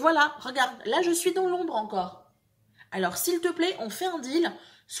voilà, regarde, là je suis dans l'ombre encore. Alors s'il te plaît, on fait un deal,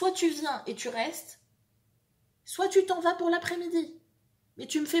 soit tu viens et tu restes, soit tu t'en vas pour l'après-midi. Mais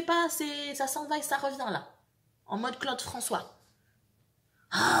tu me fais pas, ça s'en va et ça revient là, en mode Claude François.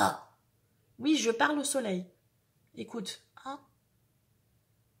 Ah oui, je parle au soleil. Écoute, hein,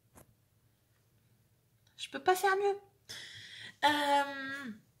 je peux pas faire mieux.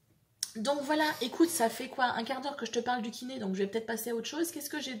 Donc voilà, écoute, ça fait quoi, un quart d'heure que je te parle du kiné, donc je vais peut-être passer à autre chose. Qu'est-ce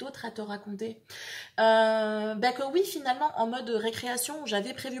que j'ai d'autre à te raconter? Bah que oui, finalement, en mode récréation,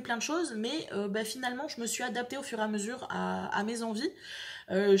 j'avais prévu plein de choses, mais bah, finalement, je me suis adaptée au fur et à mesure à mes envies.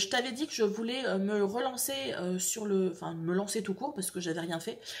 Je t'avais dit que je voulais me relancer me lancer tout court parce que j'avais rien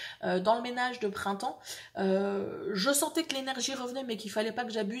fait dans le ménage de printemps. Je sentais que l'énergie revenait mais qu'il fallait pas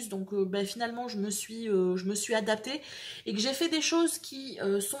que j'abuse, donc bah, finalement je me suis adaptée et que j'ai fait des choses qui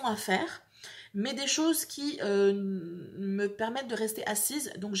sont à faire, mais des choses qui me permettent de rester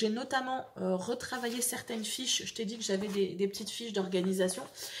assise. Donc j'ai notamment retravaillé certaines fiches. Je t'ai dit que j'avais des petites fiches d'organisation.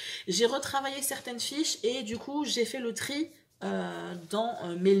 J'ai retravaillé certaines fiches et du coup j'ai fait le tri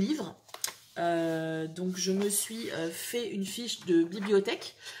dans mes livres Donc je me suis fait une fiche de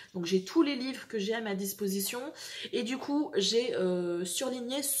bibliothèque. Donc j'ai tous les livres que j'ai à ma disposition et du coup j'ai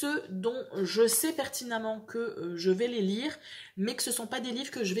surligné ceux dont je sais pertinemment que je vais les lire, mais que ce ne sont pas des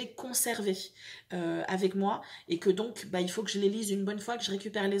livres que je vais conserver avec moi et que donc il faut que je les lise une bonne fois, que je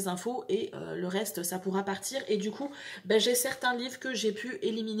récupère les infos et le reste ça pourra partir. Et du coup j'ai certains livres que j'ai pu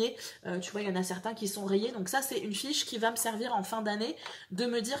éliminer, tu vois il y en a certains qui sont rayés, donc ça c'est une fiche qui va me servir en fin d'année de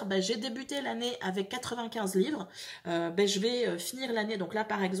me dire j'ai débuté l'année avec 95 livres, je vais finir l'année, donc là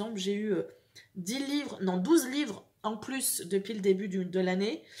par exemple j'ai eu 12 livres en plus depuis le début de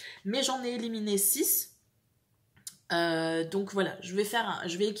l'année, mais j'en ai éliminé 6. Donc voilà, je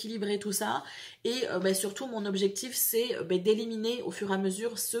vais équilibrer tout ça et surtout mon objectif c'est d'éliminer au fur et à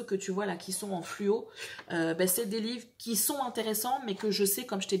mesure ceux que tu vois là qui sont en fluo. C'est des livres qui sont intéressants mais que je sais,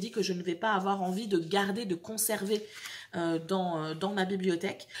 comme je t'ai dit, que je ne vais pas avoir envie de garder, de conserver dans ma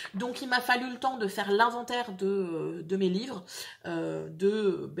bibliothèque. Donc il m'a fallu le temps de faire l'inventaire de mes livres,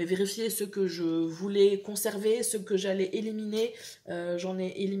 de vérifier ceux que je voulais conserver, ceux que j'allais éliminer. J'en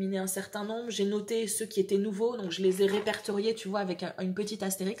ai éliminé un certain nombre, j'ai noté ceux qui étaient nouveaux, donc je les ai répertoriés, tu vois, avec une petite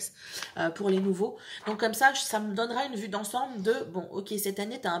astérix pour les nouveaux. Donc comme ça me donnera une vue d'ensemble de, bon ok, cette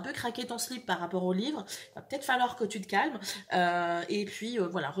année tu as un peu craqué ton slip par rapport au livre, il va peut-être falloir que tu te calmes, et puis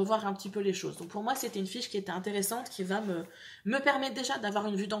voilà, revoir un petit peu les choses. Donc pour moi c'était une fiche qui était intéressante, qui va me permettre déjà d'avoir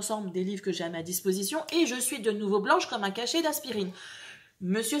une vue d'ensemble des livres que j'ai à ma disposition, et je suis de nouveau blanche comme un cachet d'aspirine.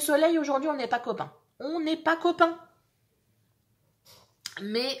 Monsieur Soleil, aujourd'hui on n'est pas copains. On n'est pas copains.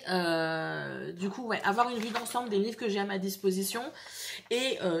 Mais du coup, ouais, avoir une vue d'ensemble des livres que j'ai à ma disposition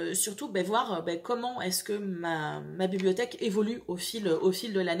et surtout voir comment est-ce que ma bibliothèque évolue au fil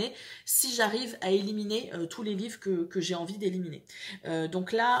de l'année, si j'arrive à éliminer tous les livres que j'ai envie d'éliminer.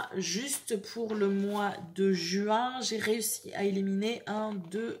 Donc là, juste pour le mois de juin, j'ai réussi à éliminer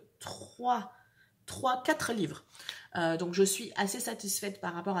 4 livres. Donc je suis assez satisfaite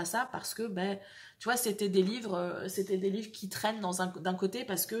par rapport à ça parce que tu vois, c'était des livres qui traînent d'un côté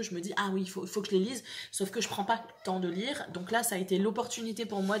parce que je me dis ah oui, il faut que je les lise, sauf que je prends pas le temps de lire. Donc là ça a été l'opportunité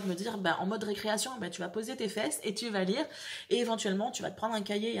pour moi de me dire en mode récréation, tu vas poser tes fesses et tu vas lire, et éventuellement tu vas te prendre un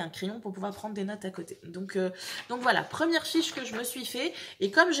cahier et un crayon pour pouvoir prendre des notes à côté. Donc voilà, première fiche que je me suis fait,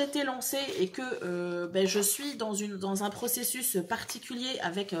 et comme j'étais lancée et que je suis dans un processus particulier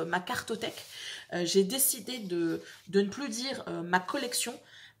avec ma cartothèque, j'ai décidé de ne plus dire ma collection,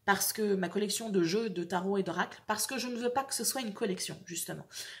 parce que ma collection de jeux, de tarot et d'oracle, parce que je ne veux pas que ce soit une collection, justement.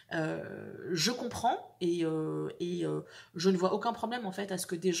 Je comprends et je ne vois aucun problème en fait à ce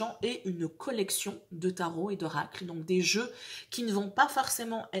que des gens aient une collection de tarot et d'oracle, donc des jeux qui ne vont pas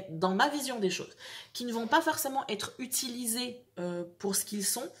forcément être, dans ma vision des choses, qui ne vont pas forcément être utilisés pour ce qu'ils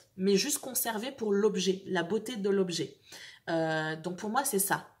sont, mais juste conservés pour l'objet, la beauté de l'objet. Donc pour moi c'est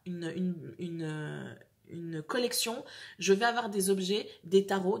ça, une collection. Je vais avoir des objets, des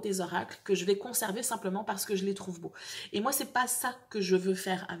tarots, des oracles que je vais conserver simplement parce que je les trouve beaux. Et moi c'est pas ça que je veux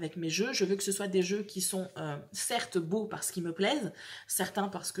faire avec mes jeux. Je veux que ce soit des jeux qui sont certes beaux parce qu'ils me plaisent, certains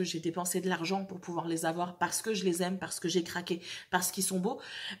parce que j'ai dépensé de l'argent pour pouvoir les avoir, parce que je les aime, parce que j'ai craqué, parce qu'ils sont beaux,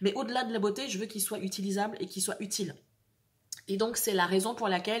 mais au-delà de la beauté, je veux qu'ils soient utilisables et qu'ils soient utiles. Et donc c'est la raison pour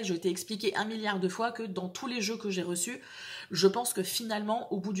laquelle je t'ai expliqué 1 milliard de fois que dans tous les jeux que j'ai reçus, je pense que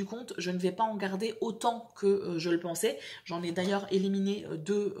finalement, au bout du compte, je ne vais pas en garder autant que je le pensais. J'en ai d'ailleurs éliminé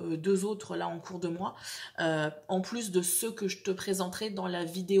deux autres là en cours de mois, en plus de ceux que je te présenterai dans la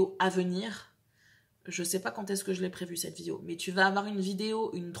vidéo à venir. Je sais pas quand est-ce que je l'ai prévu cette vidéo, mais tu vas avoir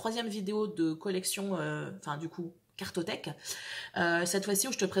une troisième vidéo de collection, du coup, Cartothèque, cette fois-ci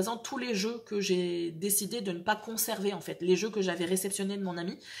où je te présente tous les jeux que j'ai décidé de ne pas conserver, en fait, les jeux que j'avais réceptionnés de mon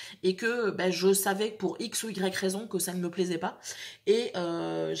ami et que je savais pour X ou Y raison que ça ne me plaisait pas, et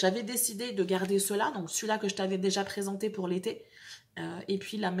j'avais décidé de garder ceux-là, donc celui-là que je t'avais déjà présenté pour l'été, et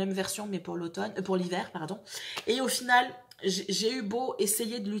puis la même version mais pour l'hiver, pardon. Et au final j'ai eu beau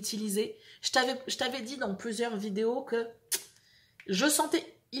essayer de l'utiliser, je t'avais dit dans plusieurs vidéos que je sentais,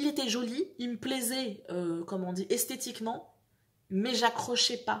 il était joli, il me plaisait, esthétiquement, mais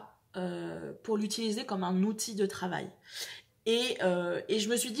j'accrochais pas pour l'utiliser comme un outil de travail. Et je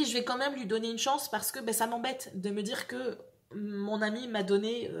me suis dit, je vais quand même lui donner une chance parce que ça m'embête de me dire que mon ami m'a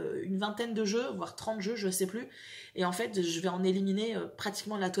donné une vingtaine de jeux, voire 30 jeux, je sais plus. Et en fait, je vais en éliminer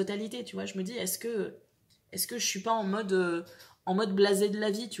pratiquement la totalité, tu vois. Je me dis, est-ce que je suis pas en mode blasé de la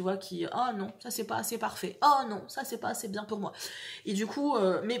vie, tu vois, qui oh non, ça c'est pas assez parfait, oh non, ça c'est pas assez bien pour moi. Et du coup,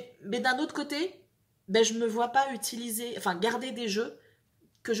 mais d'un autre côté, je me vois pas garder des jeux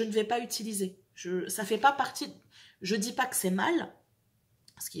que je ne vais pas utiliser. Ça fait pas partie. Je dis pas que c'est mal,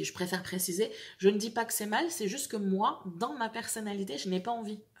 Ce qui, je préfère préciser, je ne dis pas que c'est mal, c'est juste que moi, dans ma personnalité, je n'ai pas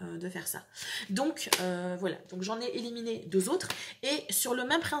envie de faire ça. Donc, voilà, donc j'en ai éliminé 2 autres. Et sur le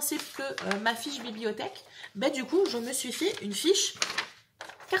même principe que ma fiche bibliothèque, ben, du coup, je me suis fait une fiche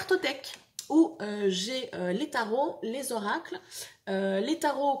Cartothèque, où j'ai les tarots, les oracles, les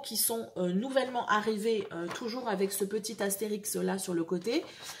tarots qui sont nouvellement arrivés, toujours avec ce petit astérix là sur le côté,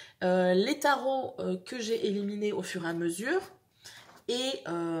 les tarots que j'ai éliminés au fur et à mesure. Et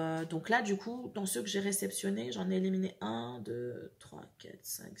donc là, du coup, dans ceux que j'ai réceptionnés, j'en ai éliminé 1, 2, 3, 4,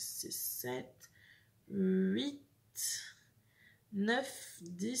 5, 6, 7, 8, 9,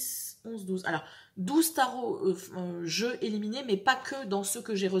 10, 11, 12. Alors, 12 tarots jeux éliminés, mais pas que dans ceux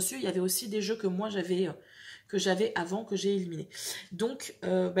que j'ai reçus. Il y avait aussi des jeux que moi j'avais avant, que j'ai éliminés. Donc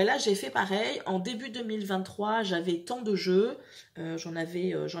ben là, j'ai fait pareil. En début 2023, j'avais tant de jeux. J'en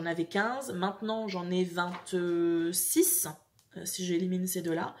avais 15. Maintenant, j'en ai 26. Si j'élimine ces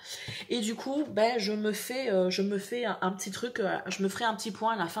deux-là. Et du coup, ben, je me fais un petit truc, je me ferai un petit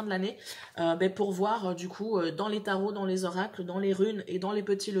point à la fin de l'année ben, pour voir, du coup, dans les tarots, dans les oracles, dans les runes et dans les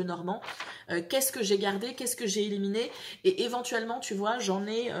petits Lenormand, qu'est-ce que j'ai gardé, qu'est-ce que j'ai éliminé. Et éventuellement, tu vois,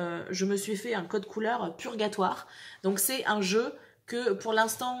 je me suis fait un code couleur purgatoire. Donc, c'est un jeu que pour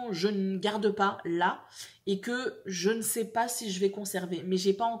l'instant je ne garde pas là et que je ne sais pas si je vais conserver, mais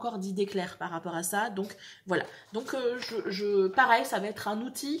j'ai pas encore d'idée claire par rapport à ça. Donc voilà, donc pareil, ça va être un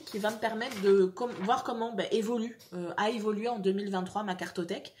outil qui va me permettre de voir comment a évolué en 2023 ma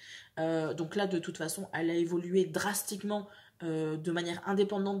cartothèque. Donc là, de toute façon, elle a évolué drastiquement de manière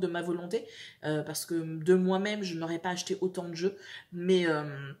indépendante de ma volonté, parce que de moi-même je n'aurais pas acheté autant de jeux, mais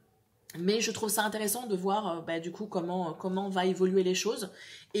je trouve ça intéressant de voir du coup comment va évoluer les choses.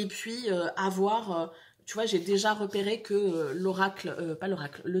 Et puis tu vois, j'ai déjà repéré que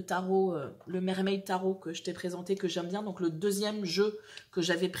le tarot, le mermaid tarot que je t'ai présenté, que j'aime bien, donc le deuxième jeu que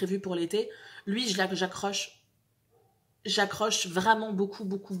j'avais prévu pour l'été, lui j'accroche vraiment beaucoup.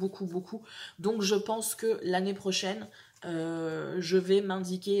 Donc je pense que l'année prochaine, je vais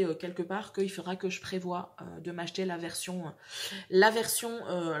m'indiquer quelque part qu'il faudra que je prévoie de m'acheter la version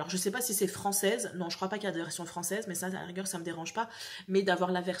alors je sais pas si c'est française, non je crois pas qu'il y a de version française, mais ça à la rigueur ça me dérange pas, mais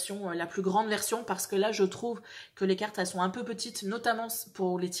d'avoir la version, la plus grande version, parce que là je trouve que les cartes elles sont un peu petites, notamment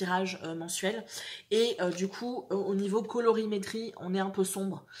pour les tirages mensuels, et du coup au niveau colorimétrie on est un peu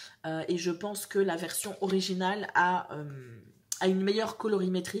sombre, et je pense que la version originale a une meilleure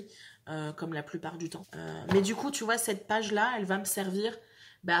colorimétrie, comme la plupart du temps. Mais du coup, tu vois, cette page-là, elle va me servir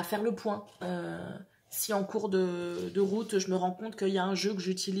à faire le point. Si en cours de route, je me rends compte qu'il y a un jeu que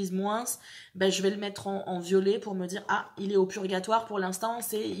j'utilise moins, je vais le mettre en violet pour me dire, ah, il est au purgatoire pour l'instant,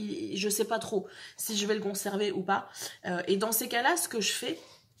 je sais pas trop si je vais le conserver ou pas. Et dans ces cas-là, ce que je fais,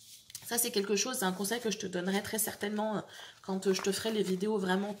 ça c'est quelque chose, c'est un conseil que je te donnerai très certainement quand je te ferai les vidéos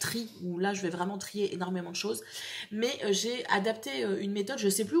vraiment tri, où là je vais vraiment trier énormément de choses. Mais j'ai adapté une méthode, je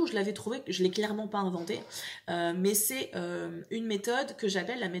sais plus où je l'avais trouvée, je l'ai clairement pas inventée, mais c'est une méthode que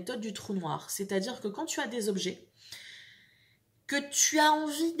j'appelle la méthode du trou noir. C'est-à-dire que quand tu as des objets que tu as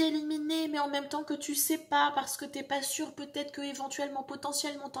envie d'éliminer, mais en même temps que tu sais pas, parce que t'es pas sûr, peut-être que éventuellement,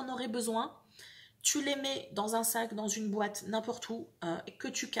 potentiellement t'en aurais besoin, tu les mets dans un sac, dans une boîte, n'importe où, que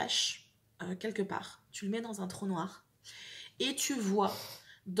tu caches quelque part. Tu le mets dans un trou noir. Et tu vois,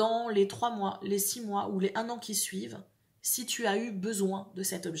 dans les 3 mois, les 6 mois ou les 1 an qui suivent, si tu as eu besoin de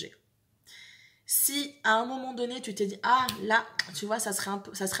cet objet. Si à un moment donné, tu t'es dit, ah là, tu vois, ça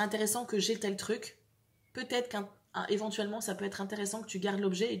serait intéressant que j'ai tel truc, peut-être qu'éventuellement, ça peut être intéressant que tu gardes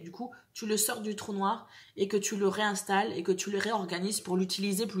l'objet et du coup, tu le sors du trou noir et que tu le réinstalles et que tu le réorganises pour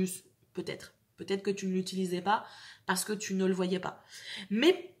l'utiliser plus, peut-être. Peut-être que tu ne l'utilisais pas parce que tu ne le voyais pas.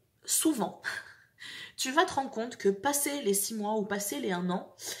 Mais souvent, tu vas te rendre compte que passé les 6 mois ou passé les 1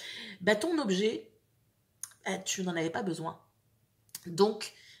 an, ton objet, tu n'en avais pas besoin.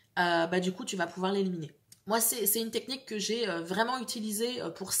 Donc, du coup, tu vas pouvoir l'éliminer. Moi, c'est une technique que j'ai vraiment utilisée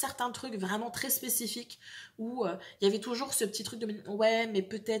pour certains trucs vraiment très spécifiques où il y avait toujours ce petit truc de « ouais, mais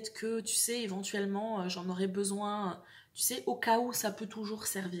peut-être que, tu sais, éventuellement, j'en aurais besoin. » Tu sais, au cas où, ça peut toujours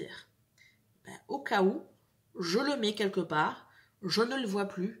servir. Au cas où, je le mets quelque part, je ne le vois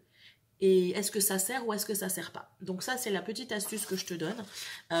plus, et est-ce que ça sert ou est-ce que ça sert pas? Donc ça, c'est la petite astuce que je te donne.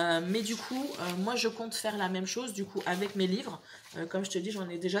 Mais du coup, moi, je compte faire la même chose du coup avec mes livres. Comme je te dis, j'en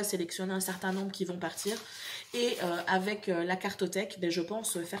ai déjà sélectionné un certain nombre qui vont partir. Et avec la cartothèque, je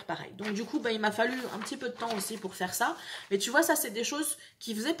pense faire pareil. Donc du coup, il m'a fallu un petit peu de temps aussi pour faire ça. Mais tu vois, ça, c'est des choses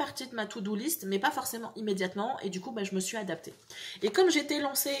qui faisaient partie de ma to-do list, mais pas forcément immédiatement. Et du coup, je me suis adaptée. Et comme j'étais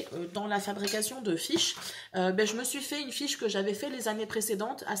lancée dans la fabrication de fiches, je me suis fait une fiche que j'avais fait les années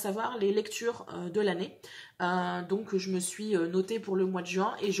précédentes, à savoir les les lectures de l'année. Donc je me suis notée pour le mois de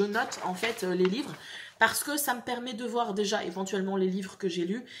juin et je note en fait les livres parce que ça me permet de voir déjà éventuellement les livres que j'ai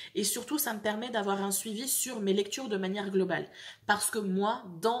lus et surtout ça me permet d'avoir un suivi sur mes lectures de manière globale. Parce que moi,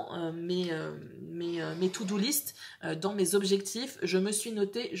 dans mes to-do list, dans mes objectifs, je me suis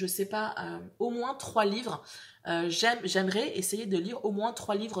notée, je sais pas, au moins 3 livres. J'aimerais essayer de lire au moins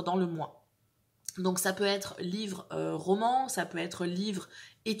 3 livres dans le mois. Donc ça peut être livre roman, ça peut être livre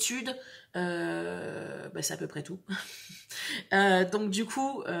études, c'est à peu près tout. Donc du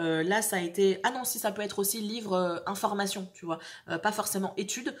coup, là ça a été... Ah non, si ça peut être aussi livre information, tu vois. Pas forcément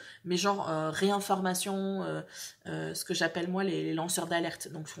études, mais genre réinformation, ce que j'appelle moi les lanceurs d'alerte.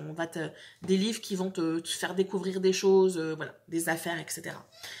 Donc on va des livres qui vont te faire découvrir des choses, voilà, des affaires, etc.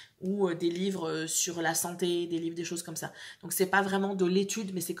 Ou des livres sur la santé, des livres, des choses comme ça. Donc c'est pas vraiment de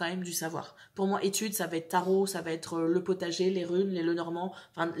l'étude, mais c'est quand même du savoir. Pour moi, étude, ça va être tarot, ça va être le potager, les runes, les Lenormand,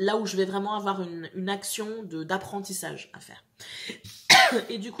 enfin là où je vais vraiment avoir une action d'apprentissage à faire.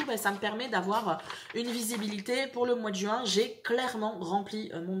 Et du coup, ça me permet d'avoir une visibilité. Pour le mois de juin, j'ai clairement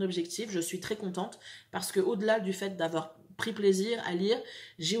rempli mon objectif. Je suis très contente parce que au-delà du fait d'avoir pris plaisir à lire,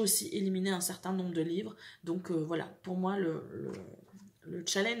 j'ai aussi éliminé un certain nombre de livres. Donc voilà, pour moi, le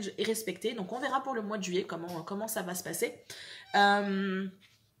challenge est respecté. Donc on verra pour le mois de juillet comment ça va se passer.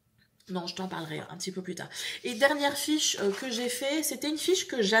 Non, je t'en parlerai un petit peu plus tard. Et dernière fiche que j'ai fait, c'était une fiche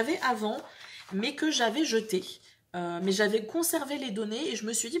que j'avais avant, mais que j'avais jetée. Mais j'avais conservé les données et je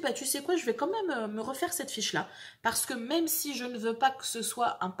me suis dit, tu sais quoi, je vais quand même me refaire cette fiche-là. Parce que même si je ne veux pas que ce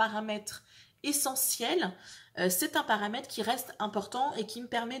soit un paramètre essentiel, c'est un paramètre qui reste important et qui me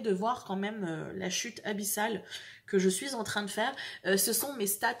permet de voir quand même la chute abyssale que je suis en train de faire. Ce sont mes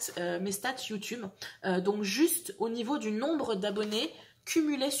stats YouTube, donc juste au niveau du nombre d'abonnés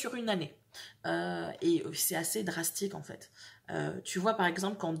cumulés sur une année. Et c'est assez drastique en fait. Tu vois par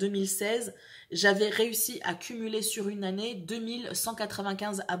exemple qu'en 2016, j'avais réussi à cumuler sur une année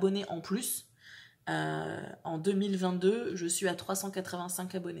 2195 abonnés en plus. En 2022, je suis à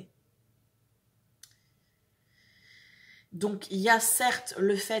 385 abonnés. Donc, il y a certes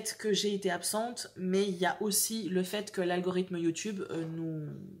le fait que j'ai été absente, mais il y a aussi le fait que l'algorithme YouTube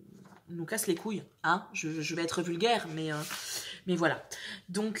nous casse les couilles. Hein, je vais être vulgaire, mais voilà.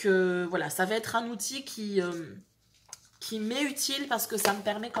 Donc, voilà, ça va être un outil qui m'est utile parce que ça me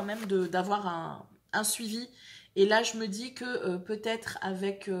permet quand même d'avoir un suivi. Et là, je me dis que peut-être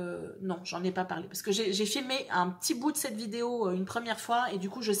avec... non, j'en ai pas parlé. Parce que j'ai filmé un petit bout de cette vidéo une première fois. Et du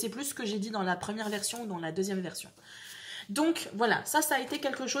coup, je sais plus ce que j'ai dit dans la première version ou dans la deuxième version. Donc voilà, ça a été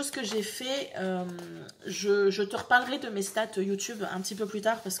quelque chose que j'ai fait. Je te reparlerai de mes stats YouTube un petit peu plus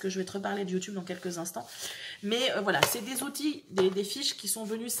tard parce que je vais te reparler de YouTube dans quelques instants. Mais voilà, c'est des outils, des fiches qui sont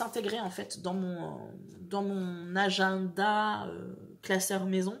venus s'intégrer en fait dans mon agenda classeur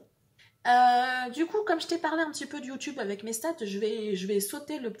maison. Du coup, comme je t'ai parlé un petit peu de YouTube avec mes stats, je vais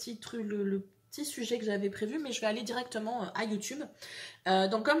sauter le petit truc, le petit sujet que j'avais prévu, mais je vais aller directement à YouTube.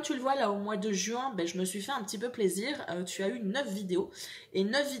 Donc comme tu le vois là au mois de juin, je me suis fait un petit peu plaisir. Tu as eu 9 vidéos, et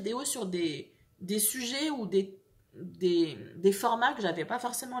 9 vidéos sur des sujets ou des formats que j'avais pas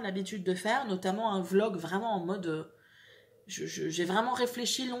forcément l'habitude de faire, notamment un vlog vraiment en mode... j'ai vraiment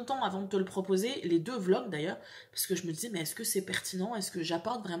réfléchi longtemps avant de te le proposer, les 2 vlogs d'ailleurs, parce que je me disais, mais est-ce que c'est pertinent? Est-ce que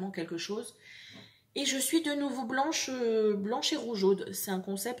j'apporte vraiment quelque chose? Et je suis de nouveau blanche et rougeaude. C'est un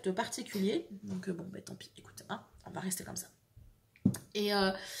concept particulier. Donc bon, tant pis, écoute, hein, on va rester comme ça.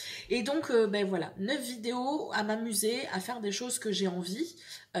 Et donc, voilà, 9 vidéos à m'amuser, à faire des choses que j'ai envie.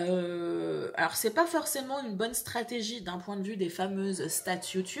 Alors, c'est pas forcément une bonne stratégie d'un point de vue des fameuses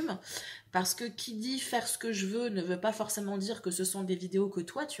stats YouTube, parce que qui dit faire ce que je veux ne veut pas forcément dire que ce sont des vidéos que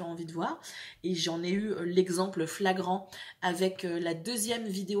toi tu as envie de voir. Et j'en ai eu l'exemple flagrant avec la 2e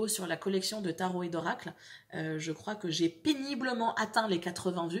vidéo sur la collection de tarot et d'oracle. Je crois que j'ai péniblement atteint les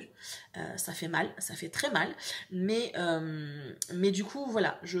 80 vues. Ça fait mal, ça fait très mal. Mais du coup,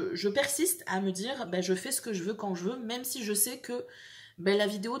 voilà, je persiste à me dire, je fais ce que je veux quand je veux, même si je sais que la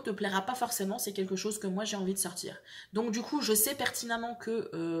vidéo te plaira pas forcément, c'est quelque chose que moi j'ai envie de sortir. Donc du coup, je sais pertinemment que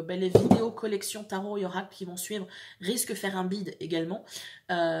les vidéos collection tarot et oracle qui vont suivre risquent de faire un bide également,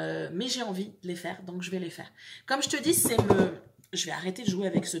 mais j'ai envie de les faire, donc je vais les faire. Comme je te dis, je vais arrêter de jouer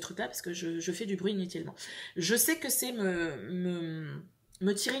avec ce truc-là parce que je fais du bruit inutilement. Je sais que c'est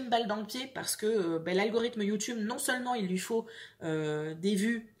me tirer une balle dans le pied parce que l'algorithme YouTube, non seulement il lui faut des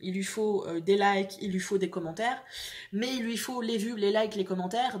vues, il lui faut des likes, il lui faut des commentaires, mais il lui faut les vues, les likes, les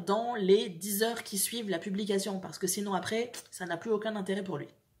commentaires dans les 10 heures qui suivent la publication, parce que sinon après, ça n'a plus aucun intérêt pour lui.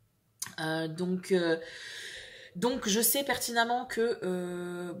 Donc Donc je sais pertinemment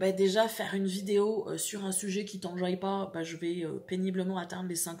que déjà faire une vidéo sur un sujet qui t'enjaille pas, je vais péniblement atteindre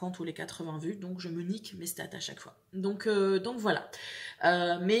les 50 ou les 80 vues, donc je me nique mes stats à chaque fois. Donc voilà.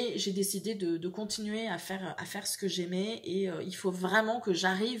 Mais j'ai décidé de continuer à faire ce que j'aimais, et il faut vraiment que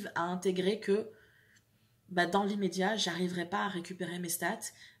j'arrive à intégrer que dans l'immédiat, j'arriverai pas à récupérer mes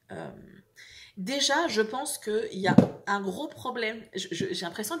stats. Déjà, je pense qu'il y a un gros problème. J'ai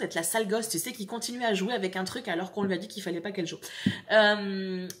l'impression d'être la sale gosse, tu sais, qui continue à jouer avec un truc alors qu'on lui a dit qu'il fallait pas qu'elle joue.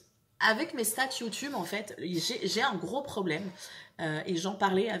 Avec mes stats YouTube, en fait, j'ai un gros problème. Et j'en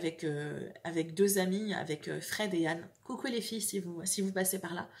parlais avec deux amis, avec Fred et Anne. Coucou les filles, si vous passez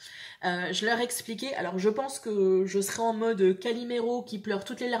par là. Je leur expliquais, alors je pense que je serai en mode Calimero qui pleure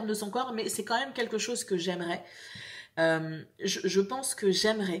toutes les larmes de son corps, mais c'est quand même quelque chose que j'aimerais. Je pense que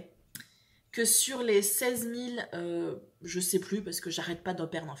j'aimerais que sur les 16 000, je sais plus parce que j'arrête pas d'en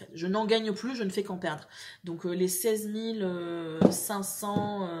perdre en fait. Je n'en gagne plus, je ne fais qu'en perdre. Donc les 16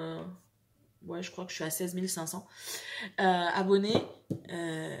 500, ouais je crois que je suis à 16 500 abonnés,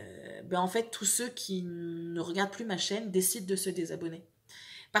 en fait tous ceux qui ne regardent plus ma chaîne décident de se désabonner.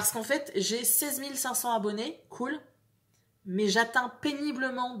 Parce qu'en fait j'ai 16 500 abonnés, cool, mais j'atteins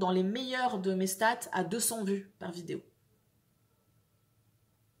péniblement dans les meilleurs de mes stats à 200 vues par vidéo.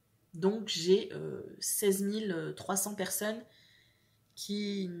 Donc j'ai 16 300 personnes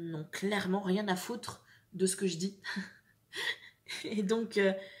qui n'ont clairement rien à foutre de ce que je dis. Et donc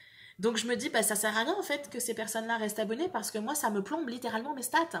je me dis, ça sert à rien en fait que ces personnes-là restent abonnées, parce que moi ça me plombe littéralement mes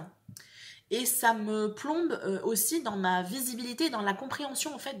stats. Et ça me plombe aussi dans ma visibilité, dans la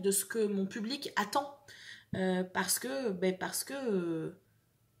compréhension en fait de ce que mon public attend. Parce que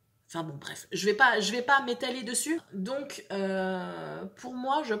enfin bon, bref, je vais pas m'étaler dessus. Donc, pour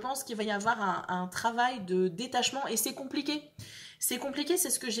moi, je pense qu'il va y avoir un travail de détachement, et c'est compliqué. C'est compliqué, c'est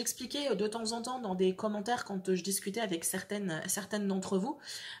ce que j'expliquais de temps en temps dans des commentaires quand je discutais avec certaines d'entre vous,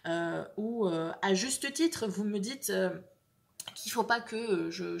 où à juste titre, vous me dites qu'il ne faut pas que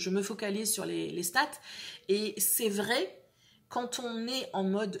je me focalise sur les stats. Et c'est vrai, quand on est en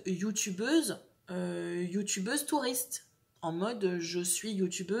mode youtubeuse touriste, en mode je suis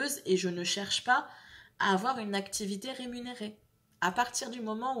youtubeuse et je ne cherche pas à avoir une activité rémunérée. À partir du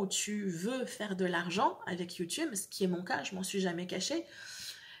moment où tu veux faire de l'argent avec YouTube, ce qui est mon cas, je m'en suis jamais cachée,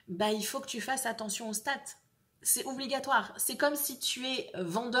 il faut que tu fasses attention aux stats. C'est obligatoire. C'est comme si tu es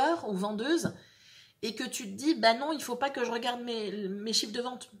vendeur ou vendeuse et que tu te dis, non, il faut pas que je regarde mes chiffres de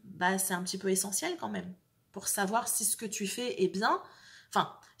vente. C'est un petit peu essentiel quand même pour savoir si ce que tu fais est bien,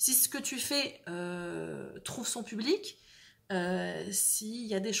 enfin, si ce que tu fais trouve son public, s'il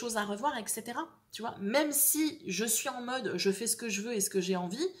y a des choses à revoir, etc. Tu vois, même si je suis en mode je fais ce que je veux et ce que j'ai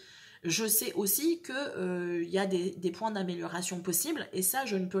envie, je sais aussi que y a des points d'amélioration possibles, et ça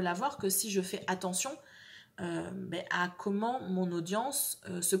je ne peux l'avoir que si je fais attention à comment mon audience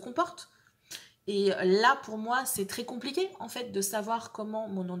se comporte. Et là pour moi c'est très compliqué en fait de savoir comment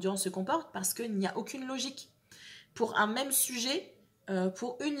mon audience se comporte, parce qu'il n'y a aucune logique. Pour un même sujet,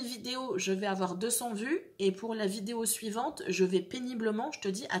 pour une vidéo, je vais avoir 200 vues, et pour la vidéo suivante, je vais péniblement, je te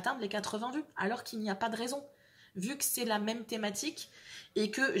dis, atteindre les 80 vues, alors qu'il n'y a pas de raison. Vu que c'est la même thématique,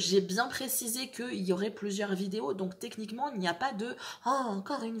 et que j'ai bien précisé qu'il y aurait plusieurs vidéos, donc techniquement, il n'y a pas de « Oh,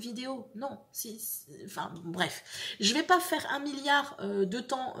 encore une vidéo !» Non, enfin, bref. Je vais pas faire 1 milliard de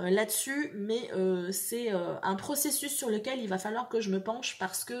temps là-dessus, mais c'est un processus sur lequel il va falloir que je me penche,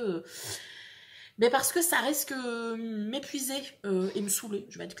 parce que ça risque m'épuiser et me saouler,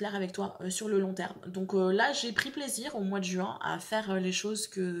 je vais être claire avec toi, sur le long terme. Donc là, j'ai pris plaisir au mois de juin à faire les choses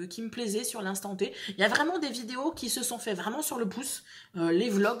qui me plaisaient sur l'instant T. Il y a vraiment des vidéos qui se sont fait vraiment sur le pouce, les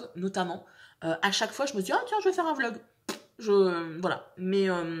vlogs notamment. À chaque fois, je me dis « Ah tiens, je vais faire un vlog ». Voilà. Mais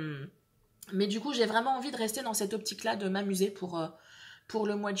du coup, j'ai vraiment envie de rester dans cette optique-là, de m'amuser pour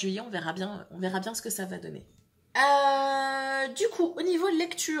le mois de juillet. On verra bien ce que ça va donner. Du coup, au niveau de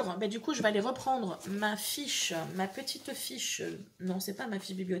lecture, du coup, je vais aller reprendre ma fiche, ma petite fiche. Non, c'est pas ma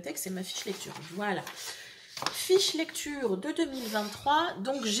fiche bibliothèque, c'est ma fiche lecture. Voilà. Fiche lecture de 2023.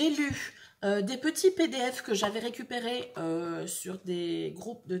 Donc, j'ai lu des petits PDF que j'avais récupérés sur des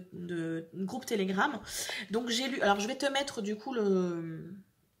groupes groupes Telegram. Donc, j'ai lu. Alors, je vais te mettre du coup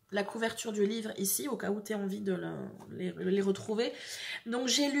la couverture du livre ici, au cas où tu as envie de les retrouver. Donc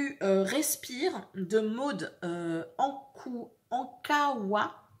j'ai lu Respire de Maud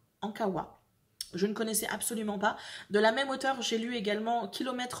Ankawa. Je ne connaissais absolument pas. De la même auteure, j'ai lu également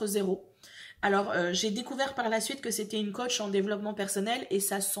Kilomètre Zéro. Alors j'ai découvert par la suite que c'était une coach en développement personnel, et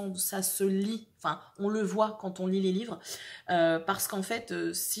ça se lit, enfin on le voit quand on lit les livres, parce qu'en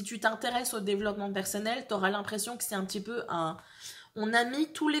fait si tu t'intéresses au développement personnel, tu auras l'impression que c'est un petit peu on a mis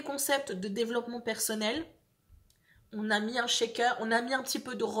tous les concepts de développement personnel on a mis un shaker, on a mis un petit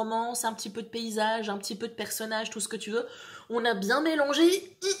peu de romance, un petit peu de paysage, un petit peu de personnage, tout ce que tu veux. On a bien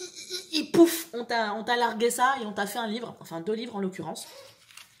mélangé, et pouf, on t'a largué ça et on t'a fait un livre, enfin 2 livres en l'occurrence.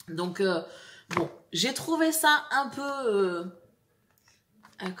 Donc, bon, j'ai trouvé ça un peu...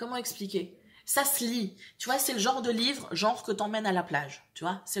 comment expliquer? Ça se lit, tu vois, c'est le genre de livre, genre que t'emmènes à la plage, tu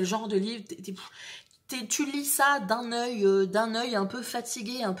vois. C'est le genre de livre, tu lis ça d'un œil un peu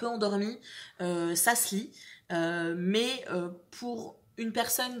fatigué, un peu endormi, ça se lit. Mais pour une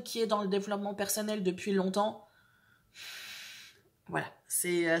personne qui est dans le développement personnel depuis longtemps, voilà,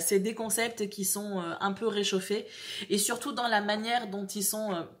 c'est des concepts qui sont un peu réchauffés, et surtout dans la manière dont ils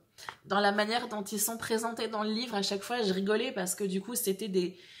sont présentés dans le livre. À chaque fois, je rigolais parce que du coup, c'était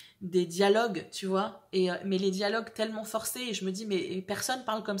des dialogues, tu vois, mais les dialogues tellement forcés, et je me dis, mais personne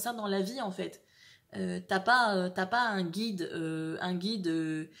parle comme ça dans la vie, en fait. T'as pas un guide,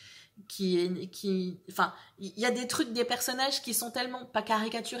 enfin, il y a des trucs, des personnages qui sont tellement, pas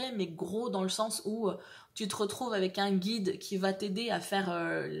caricaturés, mais gros dans le sens où tu te retrouves avec un guide qui va t'aider à faire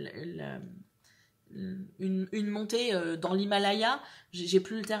une montée dans l'Himalaya, j'ai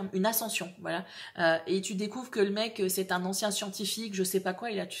plus le terme, une ascension, voilà. Et tu découvres que le mec, c'est un ancien scientifique, je sais pas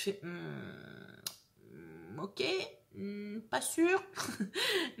quoi, et là tu fais ok, pas sûr.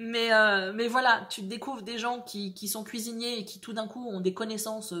 mais voilà, tu découvres des gens qui sont cuisiniers et qui tout d'un coup ont des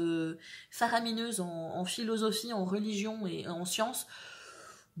connaissances faramineuses en philosophie, en religion et en sciences.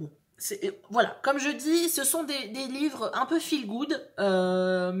 Bon, voilà, comme je dis, ce sont des livres un peu feel good,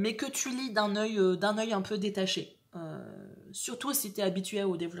 mais que tu lis d'un œil un peu détaché. Surtout si tu es habitué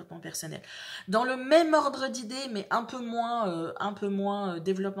au développement personnel. Dans le même ordre d'idées, mais un peu moins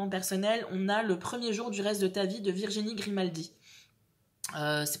développement personnel, on a Le premier jour du reste de ta vie de Virginie Grimaldi.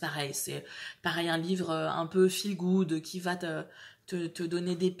 C'est pareil, un livre un peu feel good qui va te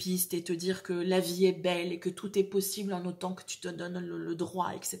donner des pistes et te dire que la vie est belle et que tout est possible en autant que tu te donnes le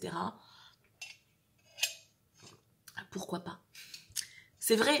droit, etc. Pourquoi pas?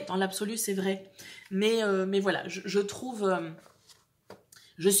 C'est vrai, dans l'absolu, c'est vrai. Mais voilà, je trouve...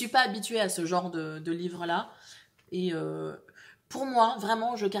 je suis pas habituée à ce genre de livre-là. Et pour moi,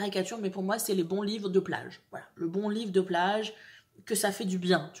 vraiment, je caricature, mais pour moi, c'est les bons livres de plage. Voilà, le bon livre de plage, que ça fait du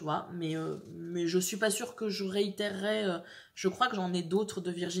bien, tu vois. Mais je suis pas sûre que je réitérerais... je crois que j'en ai d'autres de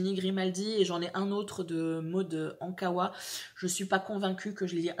Virginie Grimaldi et j'en ai un autre de Maud Ankawa. Je suis pas convaincue que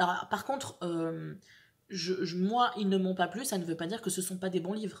je les lis. Alors, par contre... moi, ils ne m'ont pas plu, ça ne veut pas dire que ce ne sont pas des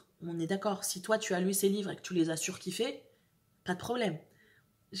bons livres. On est d'accord. Si toi, tu as lu ces livres et que tu les as surkiffés, pas de problème.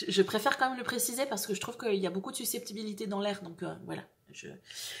 Je préfère quand même le préciser parce que je trouve qu'il y a beaucoup de susceptibilité dans l'air. Donc voilà.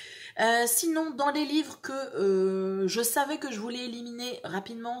 Sinon, dans les livres que je savais que je voulais éliminer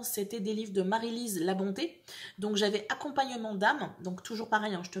rapidement, c'était des livres de Marie-Lise La Bonté. Donc j'avais Accompagnement d'âme. Donc toujours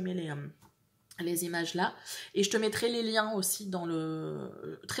pareil, hein, je te mets les images là, et je te mettrai les liens aussi dans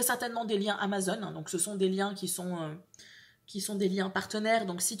très certainement des liens Amazon, hein. Donc ce sont des liens qui sont des liens partenaires,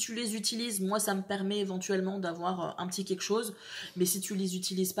 donc si tu les utilises, moi ça me permet éventuellement d'avoir un petit quelque chose, mais si tu les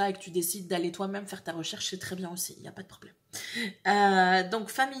utilises pas et que tu décides d'aller toi-même faire ta recherche, c'est très bien aussi, il n'y a pas de problème. Donc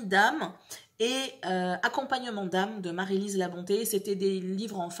Famille d'âme et Accompagnement d'âme de Marie-Lise La Bonté, c'était des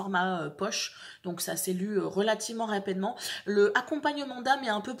livres en format poche, donc ça s'est lu relativement rapidement. Le Accompagnement d'âme est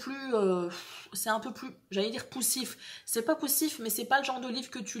un peu plus, c'est un peu plus, j'allais dire poussif. C'est pas poussif, mais c'est pas le genre de livre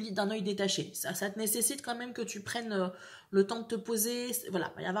que tu lis d'un œil détaché. Ça te nécessite quand même que tu prennes le temps de te poser.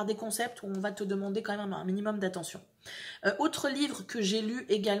 Voilà, il va y avoir des concepts où on va te demander quand même un minimum d'attention. Autre livre que j'ai lu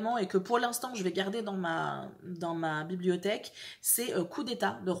également et que pour l'instant je vais garder dans ma bibliothèque, c'est Coup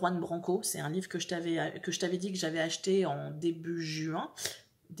d'état de Juan Branco. C'est un livre que je t'avais dit que j'avais acheté en début juin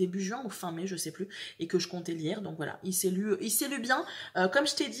ou fin mai, je sais plus, et que je comptais lire. Donc voilà, il s'est lu bien. Comme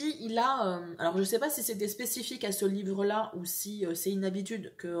je t'ai dit, il a... alors je sais pas si c'était spécifique à ce livre-là ou si c'est une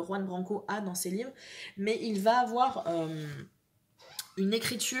habitude que Juan Branco a dans ses livres, mais il va avoir une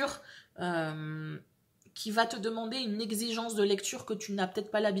écriture qui va te demander une exigence de lecture que tu n'as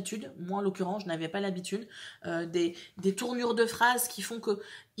peut-être pas l'habitude. Moi, en l'occurrence, je n'avais pas l'habitude. Des tournures de phrases qui font que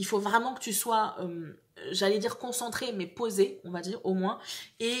il faut vraiment que tu sois, j'allais dire concentré, mais posé, on va dire, au moins.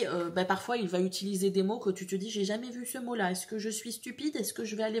 Et parfois, il va utiliser des mots que tu te dis, j'ai jamais vu ce mot-là. Est-ce que je suis stupide? Est-ce que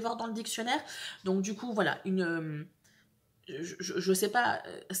je vais aller voir dans le dictionnaire? Donc, du coup, voilà, je sais pas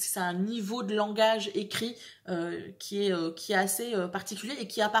si c'est un niveau de langage écrit qui est assez particulier et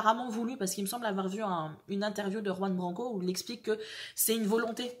qui est apparemment voulu, parce qu'il me semble avoir vu une interview de Juan Branco où il explique que c'est une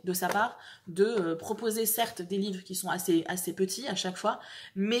volonté de sa part de proposer certes des livres qui sont assez petits à chaque fois,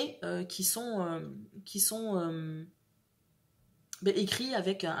 mais qui sont écrits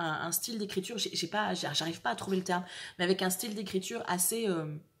avec un style d'écriture, j'arrive pas à trouver le terme, mais avec un style d'écriture assez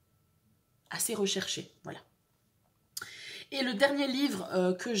recherché, voilà. Et le dernier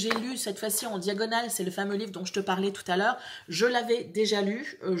livre que j'ai lu cette fois-ci en diagonale, c'est le fameux livre dont je te parlais tout à l'heure. Je l'avais déjà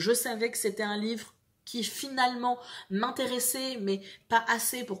lu, je savais que c'était un livre qui finalement m'intéressait, mais pas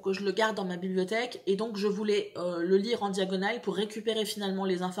assez pour que je le garde dans ma bibliothèque. Et donc je voulais le lire en diagonale pour récupérer finalement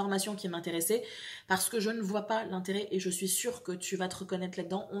les informations qui m'intéressaient, parce que je ne vois pas l'intérêt, et je suis sûre que tu vas te reconnaître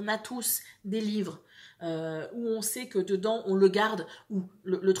là-dedans. On a tous des livres où on sait que dedans on le garde, ou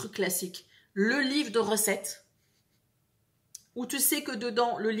le truc classique, le livre de recettes, où tu sais que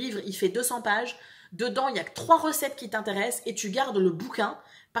dedans, le livre, il fait 200 pages, dedans, il n'y a que 3 recettes qui t'intéressent, et tu gardes le bouquin,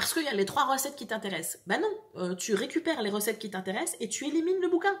 parce qu'il y a les 3 recettes qui t'intéressent. Ben non, tu récupères les recettes qui t'intéressent, et tu élimines le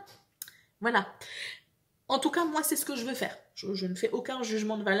bouquin. Voilà. En tout cas, moi, c'est ce que je veux faire. Je ne fais aucun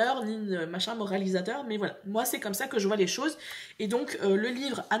jugement de valeur, ni machin moralisateur, mais voilà. Moi, c'est comme ça que je vois les choses. Et donc, le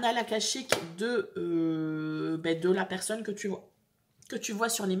livre Analakashique de la personne que tu vois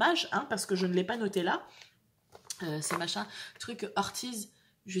sur l'image, hein, parce que je ne l'ai pas noté là, c'est machin, truc Ortiz,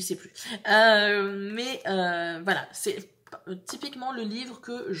 je sais plus. Voilà, c'est typiquement le livre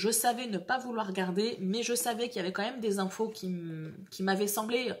que je savais ne pas vouloir garder, mais je savais qu'il y avait quand même des infos qui m'avaient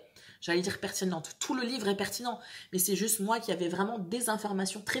semblé, j'allais dire pertinentes. Tout le livre est pertinent, mais c'est juste moi qui avait vraiment des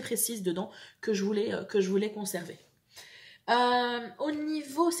informations très précises dedans que je voulais conserver. Au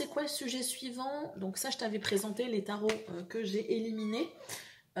niveau, c'est quoi le sujet suivant? Donc ça, je t'avais présenté les tarots que j'ai éliminés.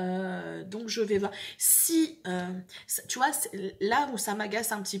 Donc je vais voir si tu vois, là où ça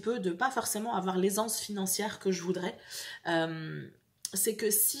m'agace un petit peu de pas forcément avoir l'aisance financière que je voudrais, c'est que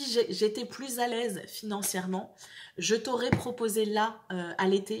si j'étais plus à l'aise financièrement, je t'aurais proposé là à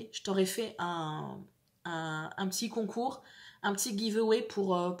l'été, je t'aurais fait un petit concours, un petit giveaway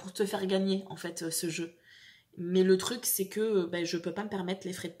pour te faire gagner en fait ce jeu. Mais le truc, c'est que je peux pas me permettre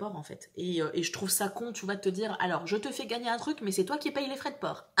les frais de port, en fait. Et je trouve ça con, tu vas te dire, alors, je te fais gagner un truc, mais c'est toi qui payes les frais de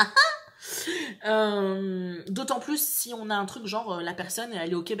port. D'autant plus si on a un truc genre, la personne,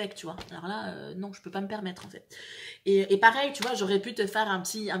 elle est au Québec, tu vois. Alors là, non, je peux pas me permettre, en fait. Et pareil, tu vois, j'aurais pu te faire un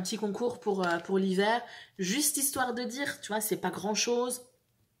petit concours pour l'hiver, juste histoire de dire, tu vois, c'est pas grand-chose.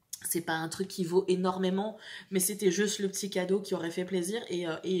 C'est pas un truc qui vaut énormément, mais c'était juste le petit cadeau qui aurait fait plaisir, et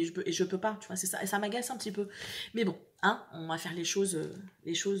je peux pas, tu vois, c'est ça, et ça m'agace un petit peu. Mais bon, hein, on va faire les choses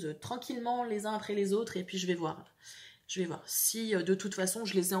tranquillement, les uns après les autres, et puis je vais voir. Si de toute façon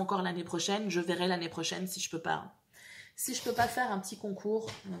je les ai encore l'année prochaine, je verrai l'année prochaine si je peux pas faire un petit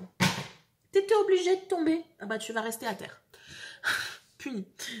concours. T'étais obligé de tomber, ah bah tu vas rester à terre. Puni.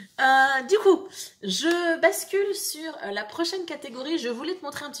 Du coup, je bascule sur la prochaine catégorie. Je voulais te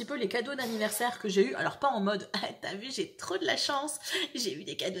montrer un petit peu les cadeaux d'anniversaire que j'ai eu. Alors pas en mode, ah, t'as vu, j'ai trop de la chance, j'ai eu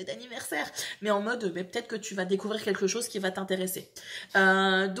des cadeaux d'anniversaire, mais en mode, peut-être que tu vas découvrir quelque chose qui va t'intéresser.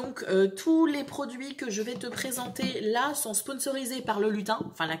 Donc, tous les produits que je vais te présenter là sont sponsorisés par le lutin,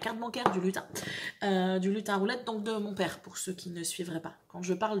 enfin la carte bancaire du lutin roulette, donc de mon père, pour ceux qui ne suivraient pas. Quand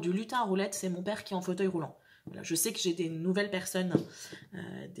je parle du lutin roulette, c'est mon père qui est en fauteuil roulant. Voilà, je sais que j'ai des nouvelles personnes,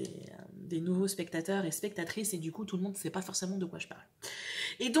 des nouveaux spectateurs et spectatrices, et du coup tout le monde ne sait pas forcément de quoi je parle.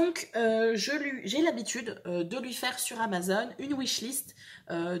 Et donc j'ai l'habitude de lui faire sur Amazon une wishlist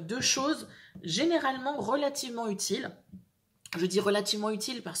de choses généralement relativement utiles. Je dis relativement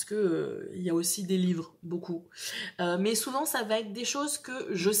utiles parce que il y a aussi des livres, beaucoup. Mais souvent ça va être des choses que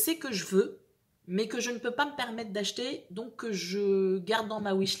je sais que je veux, mais que je ne peux pas me permettre d'acheter, donc que je garde dans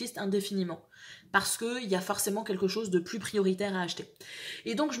ma wishlist indéfiniment. Parce qu'il y a forcément quelque chose de plus prioritaire à acheter.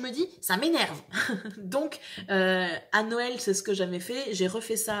 Et donc je me dis, ça m'énerve. Donc à Noël, c'est ce que j'avais fait. J'ai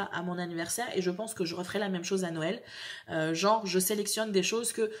refait ça à mon anniversaire, et je pense que je referai la même chose à Noël. Genre, je sélectionne des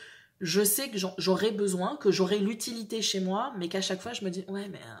choses que je sais que j'aurai besoin, que j'aurai l'utilité chez moi, mais qu'à chaque fois je me dis, ouais,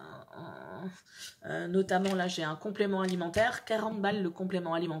 mais... notamment là j'ai un complément alimentaire, 40 balles le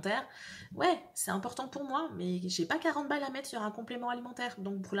complément alimentaire, ouais c'est important pour moi, mais j'ai pas 40 balles à mettre sur un complément alimentaire,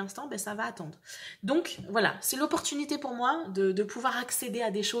 donc pour l'instant ça va attendre. Donc voilà, c'est l'opportunité pour moi de pouvoir accéder à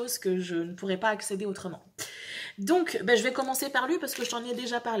des choses que je ne pourrais pas accéder autrement. Donc je vais commencer par lui parce que je t'en ai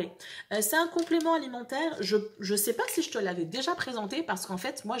déjà parlé. C'est un complément alimentaire, je sais pas si je te l'avais déjà présenté, parce qu'en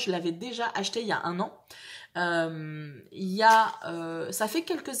fait moi je l'avais déjà acheté il y a 1 an. Ça fait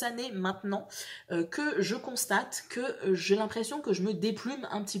quelques années maintenant que je constate que j'ai l'impression que je me déplume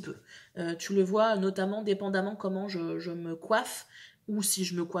un petit peu. Tu le vois notamment dépendamment comment je me coiffe, ou si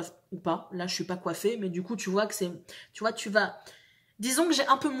je me coiffe ou pas. Là je suis pas coiffée, mais du coup tu vois que disons que j'ai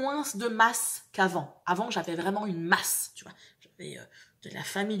un peu moins de masse qu'avant. Avant j'avais vraiment une masse, tu vois. J'avais de la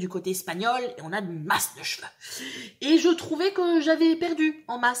famille du côté espagnol et on a une masse de cheveux. Et je trouvais que j'avais perdu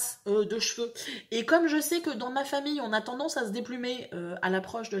en masse de cheveux. Et comme je sais que dans ma famille, on a tendance à se déplumer à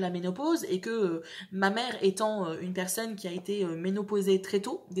l'approche de la ménopause et que ma mère étant une personne qui a été ménopausée très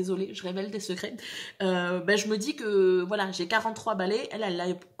tôt, désolée, je révèle des secrets, ben je me dis que voilà, j'ai 43 balais, elle a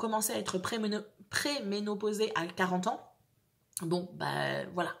commencé à être pré-ménopausée à 40 ans. Bon, bah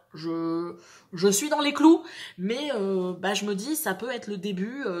voilà, je suis dans les clous, mais bah, je me dis, ça peut être le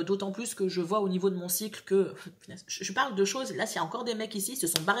début, d'autant plus que je vois au niveau de mon cycle que... Je parle de choses, là, s'il y a encore des mecs ici, ils se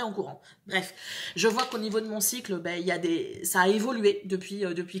sont barrés en courant. Bref, je vois qu'au niveau de mon cycle, bah, il y a ça a évolué depuis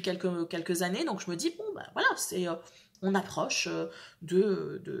quelques années, donc je me dis, bon, bah voilà, on approche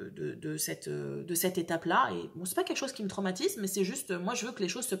de cette étape-là. Et bon, c'est pas quelque chose qui me traumatise, mais c'est juste, moi, je veux que les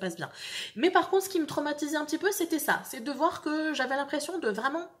choses se passent bien. Mais par contre, ce qui me traumatisait un petit peu, c'était ça. C'est de voir que j'avais l'impression de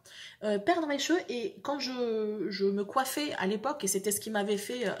vraiment perdre mes cheveux. Et quand je me coiffais à l'époque, et c'était ce qui m'avait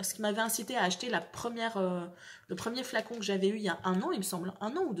incité à acheter le premier flacon que j'avais eu il y a 1 an, il me semble,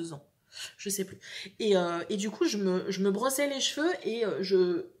 1 an ou 2 ans. Je sais plus. Et du coup, je me brossais les cheveux et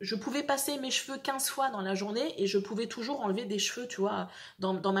je pouvais passer mes cheveux 15 fois dans la journée et je pouvais toujours enlever des cheveux, tu vois,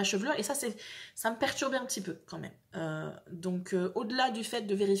 dans ma chevelure. Et ça me perturbait un petit peu quand même. Donc, au-delà du fait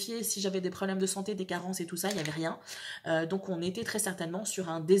de vérifier si j'avais des problèmes de santé, des carences et tout ça, il n'y avait rien. Donc, on était très certainement sur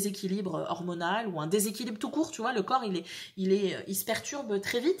un déséquilibre hormonal ou un déséquilibre tout court, tu vois. Le corps, il se perturbe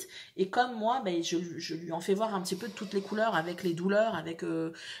très vite. Et comme moi, ben, je lui en fais voir un petit peu de toutes les couleurs avec les douleurs, avec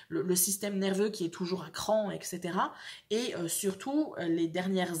le système nerveux qui est toujours à cran, etc. Et surtout, les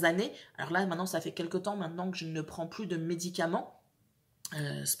dernières années, alors là, maintenant, ça fait quelques temps maintenant que je ne prends plus de médicaments,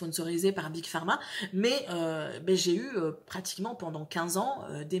 sponsorisé par Big Pharma, mais ben, j'ai eu pratiquement pendant 15 ans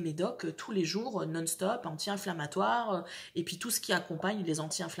des médocs tous les jours, non-stop, anti-inflammatoires, et puis tout ce qui accompagne les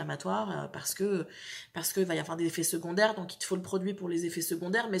anti-inflammatoires, parce que va y avoir des effets secondaires, donc il te faut le produit pour les effets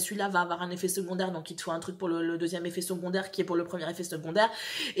secondaires, mais celui-là va avoir un effet secondaire, donc il te faut un truc pour le deuxième effet secondaire qui est pour le premier effet secondaire,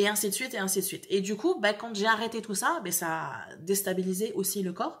 et ainsi de suite, et ainsi de suite. Et du coup, ben, quand j'ai arrêté tout ça, ben, ça a déstabilisé aussi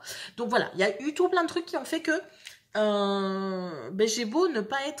le corps. Donc voilà, il y a eu tout plein de trucs qui ont fait que ben j'ai beau ne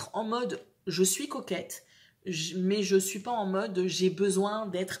pas être en mode je suis coquette, mais je suis pas en mode j'ai besoin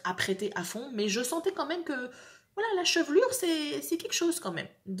d'être apprêtée à fond, mais je sentais quand même que voilà, la chevelure c'est quelque chose quand même.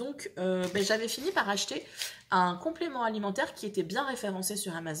 Donc ben, j'avais fini par acheter un complément alimentaire qui était bien référencé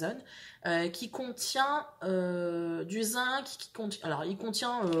sur Amazon, qui contient du zinc, alors il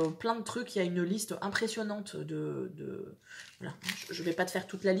contient plein de trucs, il y a une liste impressionnante voilà, je vais pas te faire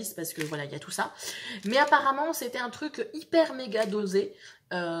toute la liste parce que voilà, il y a tout ça. Mais apparemment, c'était un truc hyper méga dosé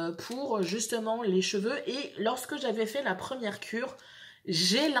pour justement les cheveux. Et lorsque j'avais fait la première cure,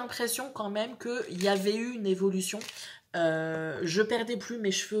 j'ai l'impression quand même qu'il y avait eu une évolution. Je perdais plus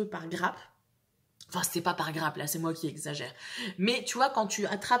mes cheveux par grappe. Enfin, c'était pas par grappe, là, c'est moi qui exagère. Mais tu vois, quand tu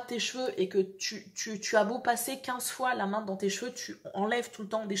attrapes tes cheveux et que tu as beau passer 15 fois la main dans tes cheveux, tu enlèves tout le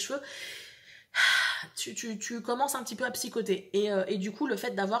temps des cheveux, tu commences un petit peu à psychoter. Et du coup, le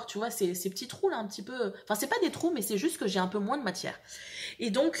fait d'avoir, tu vois, ces petits trous là, un petit peu... Enfin, c'est pas des trous, mais c'est juste que j'ai un peu moins de matière.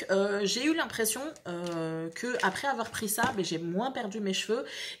 Et donc, j'ai eu l'impression que après avoir pris ça, ben, j'ai moins perdu mes cheveux.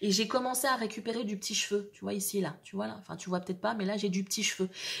 Et j'ai commencé à récupérer du petit cheveu. Tu vois, ici, là. Tu vois, là. Enfin, tu vois peut-être pas, mais là, j'ai du petit cheveu.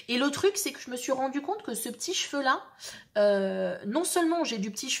 Et le truc, c'est que je me suis rendu compte que ce petit cheveu-là, non seulement j'ai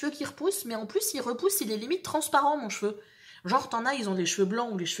du petit cheveu qui repousse, mais en plus, il repousse, il est limite transparent, mon cheveu. Genre, t'en as, ils ont les cheveux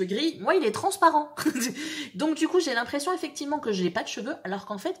blancs ou les cheveux gris. Moi, il est transparent. Donc, du coup, j'ai l'impression, effectivement, que j'ai pas de cheveux. Alors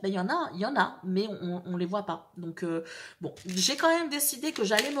qu'en fait, ben, il y en a, mais on les voit pas. Donc, bon, j'ai quand même décidé que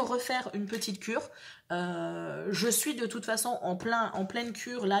j'allais me refaire une petite cure. Je suis de toute façon en pleine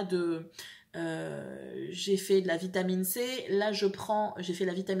cure, là, j'ai fait de la vitamine C. Là, j'ai fait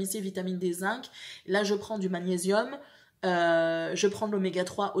la vitamine C, vitamine D, zinc. Là, je prends du magnésium. Je prends de l'oméga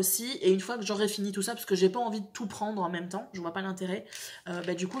 3 aussi, et une fois que j'aurai fini tout ça, parce que j'ai pas envie de tout prendre en même temps, je vois pas l'intérêt,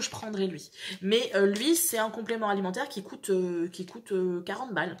 bah, du coup je prendrai lui. Mais lui, c'est un complément alimentaire qui coûte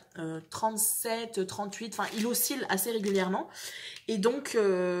 40 balles, 37, 38, enfin il oscille assez régulièrement, et donc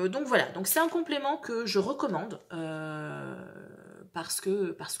voilà, donc c'est un complément que je recommande, parce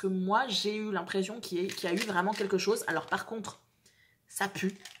que moi j'ai eu l'impression qu'il y a eu vraiment quelque chose. Alors par contre, ça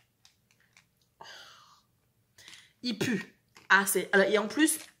pue. Il pue. Ah, et en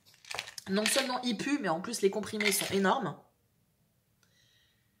plus, non seulement il pue, mais en plus les comprimés sont énormes.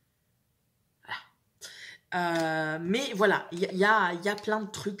 Voilà. Mais voilà, il y a plein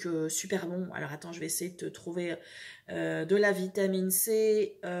de trucs super bons. Alors attends, je vais essayer de te trouver de la vitamine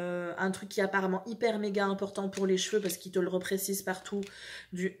C, un truc qui est apparemment hyper méga important pour les cheveux parce qu'il te le reprécise partout,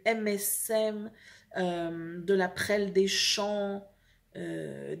 du MSM, de la prêle des champs,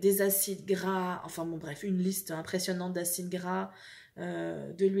 des acides gras, enfin bon bref, une liste impressionnante d'acides gras,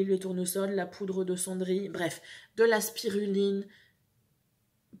 de l'huile de tournesol, la poudre de cendrier, bref, de la spiruline,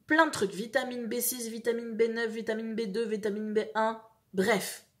 plein de trucs, vitamine B6, vitamine B9, vitamine B2, vitamine B1,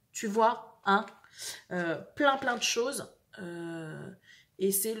 bref, tu vois, hein, plein de choses,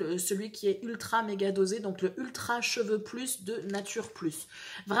 et c'est celui qui est ultra méga dosé, donc le ultra cheveux plus de Nature Plus.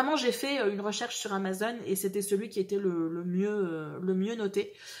 Vraiment, j'ai fait une recherche sur Amazon et c'était celui qui était le mieux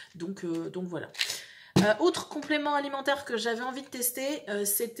noté, donc voilà. Autre complément alimentaire que j'avais envie de tester,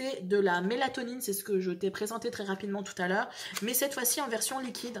 c'était de la mélatonine, c'est ce que je t'ai présenté très rapidement tout à l'heure, mais cette fois-ci en version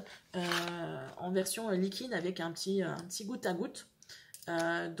liquide, avec un petit goutte à goutte.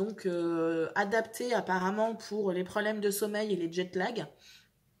 Donc adapté apparemment pour les problèmes de sommeil et les jet lag.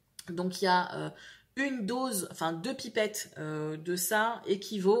 Donc il y a une dose, enfin 2 pipettes de ça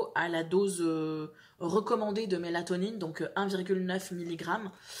équivaut à la dose recommandée de mélatonine, donc 1,9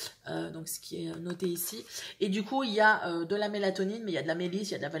 mg, donc ce qui est noté ici. Et du coup il y a de la mélatonine, mais il y a de la mélisse,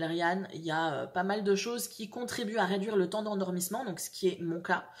 il y a de la valériane, il y a pas mal de choses qui contribuent à réduire le temps d'endormissement, donc ce qui est mon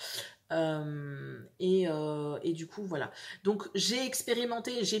cas. Et du coup voilà, donc j'ai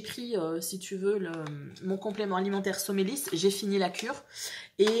expérimenté, j'ai pris si tu veux mon complément alimentaire sommeil, j'ai fini la cure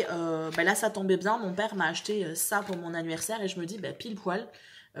et là ça tombait bien, mon père m'a acheté ça pour mon anniversaire et je me dis pile poil,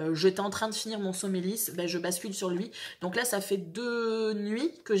 j'étais en train de finir mon sommeil, je bascule sur lui, donc là ça fait 2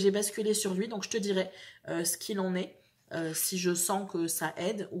 nuits que j'ai basculé sur lui, donc je te dirai ce qu'il en est. Si je sens que ça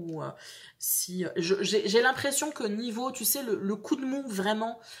aide ou si j'ai l'impression que niveau, tu sais, le coup de mou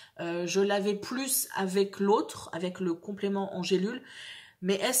vraiment, je l'avais plus avec l'autre, avec le complément en gélule.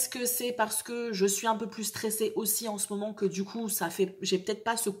 Mais est-ce que c'est parce que je suis un peu plus stressée aussi en ce moment que du coup j'ai peut-être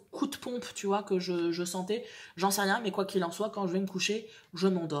pas ce coup de pompe, tu vois, que je sentais, j'en sais rien, mais quoi qu'il en soit, quand je vais me coucher, je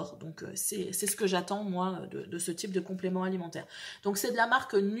m'endors. Donc c'est ce que j'attends moi de ce type de complément alimentaire. Donc c'est de la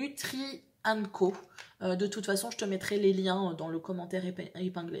marque Nutri & Co. De toute façon, je te mettrai les liens dans le commentaire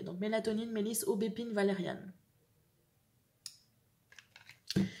épinglé. Donc mélatonine, mélisse, aubépine, valériane.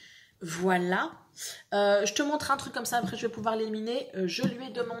 Voilà. Je te montre un truc comme ça, après je vais pouvoir l'éliminer. Je lui ai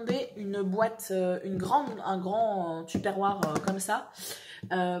demandé une boîte, un grand tupperware comme ça,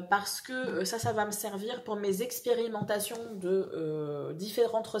 parce que ça va me servir pour mes expérimentations de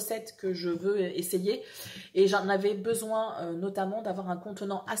différentes recettes que je veux essayer. Et j'en avais besoin notamment d'avoir un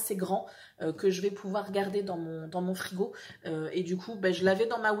contenant assez grand que je vais pouvoir garder dans mon frigo. Et du coup, je l'avais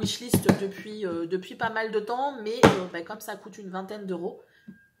dans ma wishlist depuis pas mal de temps, mais comme ça coûte une vingtaine d'euros,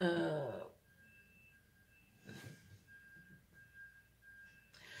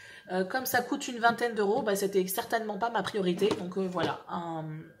 comme ça coûte une vingtaine d'euros, c'était certainement pas ma priorité. Donc voilà,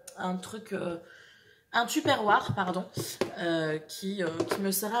 un truc, un tupperware, pardon, qui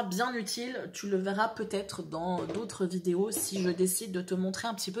me sera bien utile. Tu le verras peut-être dans d'autres vidéos si je décide de te montrer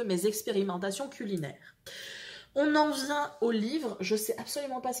un petit peu mes expérimentations culinaires. On en vient au livre. Je sais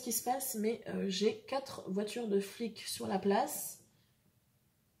absolument pas ce qui se passe, mais j'ai 4 voitures de flics sur la place.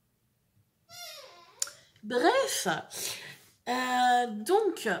 Bref,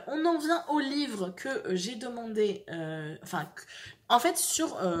 donc on en vient au livre que j'ai demandé, en fait tu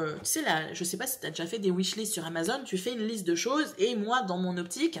sais là, je sais pas si tu as déjà fait des wishlists sur Amazon, tu fais une liste de choses et moi dans mon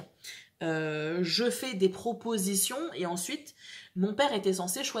optique, je fais des propositions et ensuite mon père était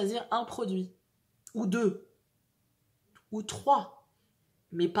censé choisir un produit, ou 2, ou 3,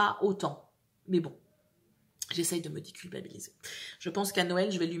 mais pas autant, mais bon. J'essaye de me déculpabiliser. Je pense qu'à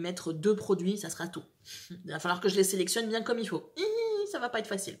Noël, je vais lui mettre 2 produits, ça sera tout. Il va falloir que je les sélectionne bien comme il faut. Ça va pas être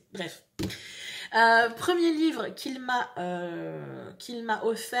facile. Bref. Premier livre qu'il m'a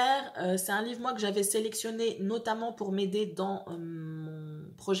offert, c'est un livre moi que j'avais sélectionné notamment pour m'aider dans mon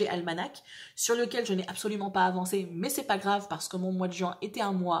projet Almanach, sur lequel je n'ai absolument pas avancé, mais c'est pas grave parce que mon mois de juin était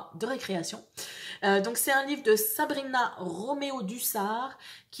un mois de récréation. Donc c'est un livre de Sabrina Roméo Dussard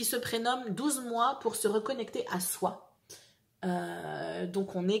qui se prénomme 12 mois pour se reconnecter à soi.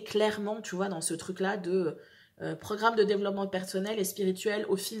 Donc on est clairement, tu vois, dans ce truc-là de programme de développement personnel et spirituel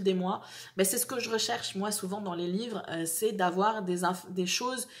au fil des mois. Mais c'est ce que je recherche moi souvent dans les livres, c'est d'avoir des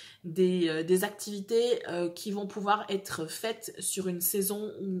choses, des activités qui vont pouvoir être faites sur une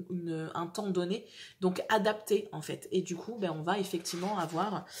saison ou un temps donné, donc adaptées en fait. Et du coup, on va effectivement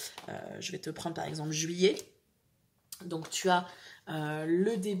avoir, je vais te prendre par exemple juillet. Donc tu as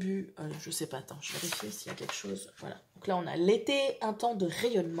le début, je sais pas, attends, je vérifie s'il y a quelque chose. Voilà. Donc là on a l'été, un temps de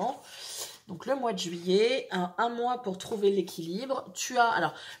rayonnement. Donc le mois de juillet, un mois pour trouver l'équilibre. Tu as,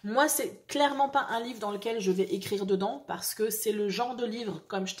 alors moi c'est clairement pas un livre dans lequel je vais écrire dedans parce que c'est le genre de livre,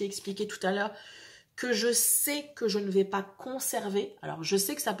 comme je t'ai expliqué tout à l'heure, que je sais que je ne vais pas conserver. Alors, je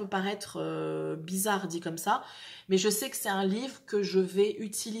sais que ça peut paraître bizarre dit comme ça, mais je sais que c'est un livre que je vais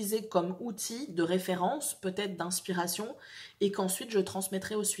utiliser comme outil de référence, peut-être d'inspiration, et qu'ensuite je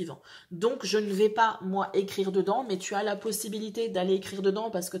transmettrai au suivant. Donc, je ne vais pas, moi, écrire dedans, mais tu as la possibilité d'aller écrire dedans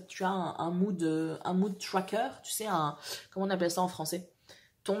parce que tu as un mood tracker, tu sais, comment on appelle ça en français ?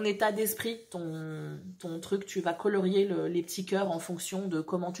 Ton état d'esprit, ton truc, tu vas colorier les petits cœurs en fonction de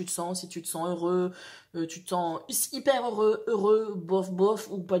comment tu te sens, si tu te sens heureux, tu te sens hyper heureux, bof,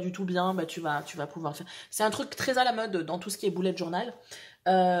 bof, ou pas du tout bien, bah tu vas pouvoir faire. C'est un truc très à la mode dans tout ce qui est bullet journal.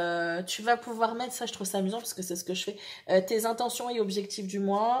 Tu vas pouvoir mettre, ça je trouve ça amusant parce que c'est ce que je fais, tes intentions et objectifs du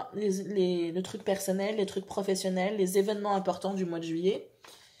mois, le truc personnel, les trucs professionnels, les événements importants du mois de juillet.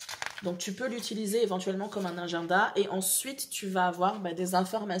 Donc, tu peux l'utiliser éventuellement comme un agenda. Et ensuite, tu vas avoir des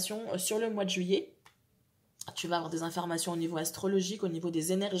informations sur le mois de juillet. Tu vas avoir des informations au niveau astrologique, au niveau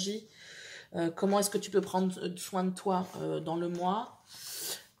des énergies. Comment est-ce que tu peux prendre soin de toi dans le mois.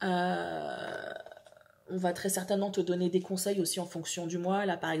 On va très certainement te donner des conseils aussi en fonction du mois.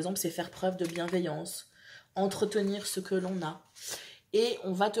 Là, par exemple, c'est faire preuve de bienveillance. Entretenir ce que l'on a. Et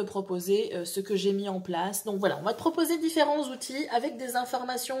on va te proposer ce que j'ai mis en place. Donc voilà, on va te proposer différents outils avec des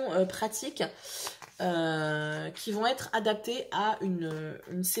informations pratiques qui vont être adaptées à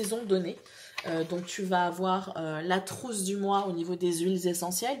une saison donnée. Donc tu vas avoir la trousse du mois au niveau des huiles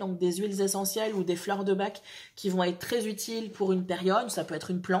essentielles. Donc des huiles essentielles ou des fleurs de bac qui vont être très utiles pour une période. Ça peut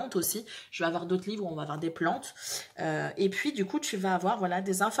être une plante aussi. Je vais avoir d'autres livres où on va avoir des plantes. Et puis du coup, tu vas avoir voilà,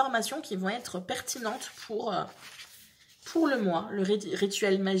 des informations qui vont être pertinentes pour le mois, le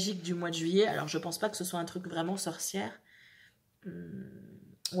rituel magique du mois de juillet. Alors, je pense pas que ce soit un truc vraiment sorcière.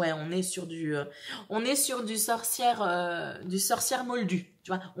 Ouais, on est sur du sorcière moldu,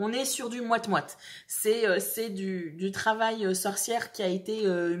 tu vois. On est sur du moite-moite. C'est du travail sorcière qui a été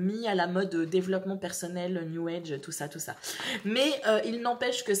mis à la mode développement personnel, New Age, tout ça. Mais il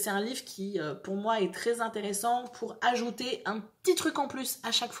n'empêche que c'est un livre qui, pour moi, est très intéressant pour ajouter un petit truc en plus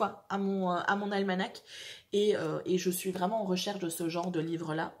à chaque fois à mon almanach. Et je suis vraiment en recherche de ce genre de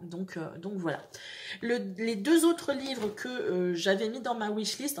livre-là. Donc voilà. Les deux autres livres que j'avais mis dans ma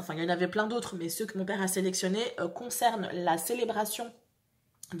wishlist, enfin il y en avait plein d'autres, mais ceux que mon père a sélectionnés, concernent la célébration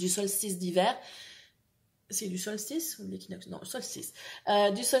du solstice d'hiver. C'est du solstice ou de l'équinoxe? Non, solstice.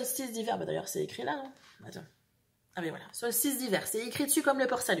 Du solstice d'hiver, bah d'ailleurs c'est écrit là, non? Attends. Ah mais voilà, solstice d'hiver, c'est écrit dessus comme le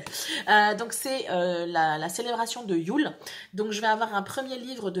port salut. Donc c'est la célébration de Yule. Donc je vais avoir un premier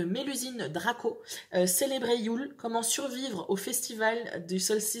livre de Mélusine Draco, célébrer Yule, comment survivre au festival du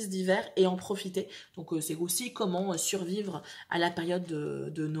solstice d'hiver et en profiter. Donc c'est aussi comment survivre à la période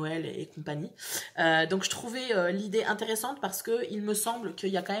de Noël et compagnie. Donc je trouvais l'idée intéressante parce que il me semble qu'il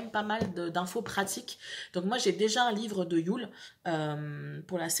y a quand même pas mal d'infos pratiques. Donc moi j'ai déjà un livre de Yule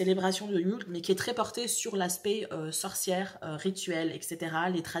pour la célébration de Yule, mais qui est très porté sur l'aspect sorcière, rituel, etc.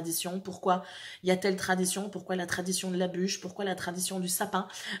 Les traditions, pourquoi il y a telle tradition, pourquoi la tradition de la bûche, pourquoi la tradition du sapin,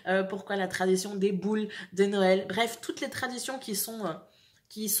 pourquoi la tradition des boules de Noël. Bref, toutes les traditions qui sont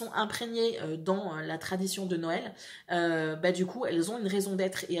imprégnées dans la tradition de Noël, du coup, elles ont une raison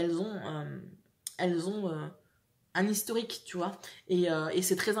d'être et elles ont un historique, tu vois. Et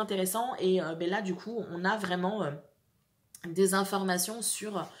c'est très intéressant. Et là, du coup, on a vraiment des informations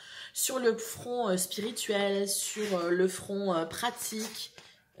sur le front spirituel, sur le front pratique.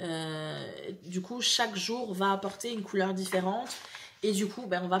 Du coup, chaque jour va apporter une couleur différente. Et du coup,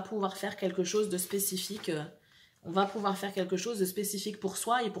 on va pouvoir faire quelque chose de spécifique. On va pouvoir faire quelque chose de spécifique pour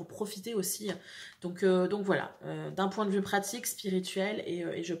soi et pour profiter aussi. Donc voilà, d'un point de vue pratique, spirituel.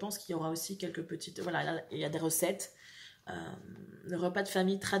 Et je pense qu'il y aura aussi quelques petites... Voilà, là, il y a des recettes. Le repas de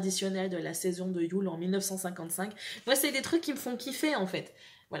famille traditionnel de la saison de Yule en 1955. Moi, c'est des trucs qui me font kiffer, en fait.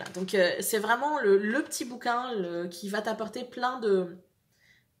 Voilà, donc c'est vraiment le petit bouquin qui va t'apporter plein de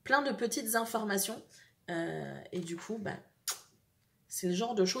petites informations. Et du coup, c'est le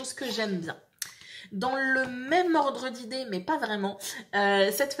genre de choses que j'aime bien. Dans le même ordre d'idées, mais pas vraiment,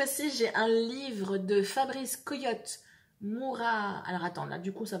 cette fois-ci, j'ai un livre de Fabrice Coyote Alors attends, là,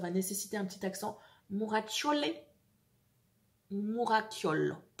 du coup, ça va nécessiter un petit accent. Muracciole.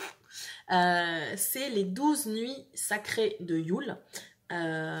 C'est les 12 nuits sacrées de Yule.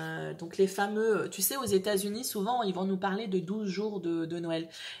 Donc les fameux, tu sais, aux États-Unis souvent ils vont nous parler de 12 jours de Noël.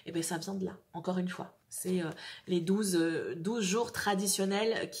 Et bien ça vient de là, encore une fois. C'est les 12 jours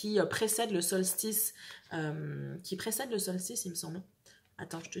traditionnels qui précèdent le solstice. Il me semble.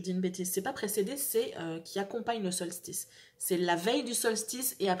 Attends, je te dis une bêtise. C'est pas précédé, c'est qui accompagne le solstice. C'est la veille du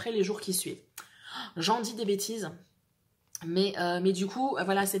solstice et après les jours qui suivent. J'en dis des bêtises. Mais du coup,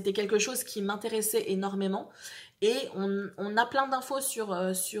 voilà, c'était quelque chose qui m'intéressait énormément. Et on a plein d'infos sur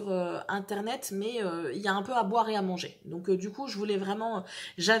Internet, mais il y a un peu à boire et à manger. Donc du coup, je voulais vraiment...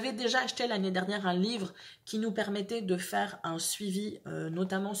 J'avais déjà acheté l'année dernière un livre qui nous permettait de faire un suivi,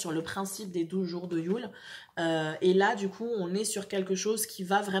 notamment sur le principe des 12 jours de Yule. Et là, du coup, on est sur quelque chose qui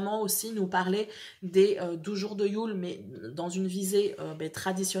va vraiment aussi nous parler des 12 jours de Yule, mais dans une visée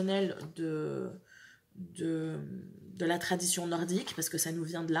traditionnelle de la tradition nordique, parce que ça nous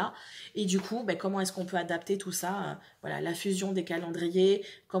vient de là. Et du coup, comment est-ce qu'on peut adapter tout ça, voilà, la fusion des calendriers,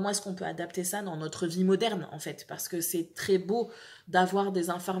 comment est-ce qu'on peut adapter ça dans notre vie moderne, en fait, parce que c'est très beau d'avoir des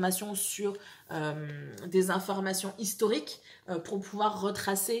informations sur des informations historiques pour pouvoir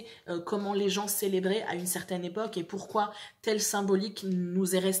retracer comment les gens célébraient à une certaine époque et pourquoi tel symbolique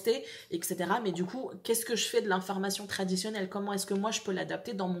nous est resté, etc. Mais du coup, qu'est-ce que je fais de l'information traditionnelle? Comment est-ce que moi je peux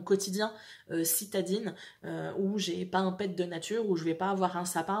l'adapter dans mon quotidien citadine, où j'ai pas un pet de nature, où je vais pas avoir un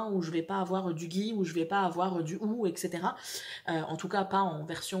sapin, où je vais pas avoir du gui, où je vais pas avoir du hou, etc. En tout cas, pas en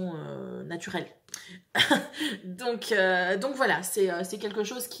version naturelle. donc voilà, c'est quelque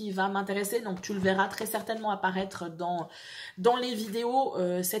chose qui va m'intéresser. Donc tu le verras très certainement apparaître dans les vidéos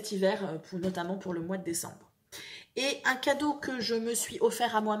cet hiver, notamment pour le mois de décembre. Et un cadeau que je me suis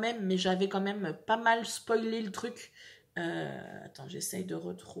offert à moi-même, mais j'avais quand même pas mal spoilé le truc. Attends, j'essaye de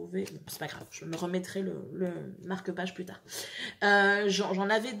retrouver. Bon, c'est pas grave, je me remettrai le marque-page plus tard. J'en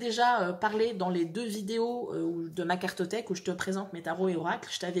avais déjà parlé dans les 2 vidéos de ma cartothèque où je te présente mes tarots et oracles.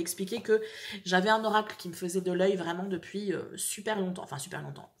 Je t'avais expliqué que j'avais un oracle qui me faisait de l'œil vraiment depuis super longtemps,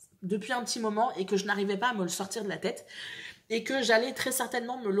 depuis un petit moment, et que je n'arrivais pas à me le sortir de la tête, et que j'allais très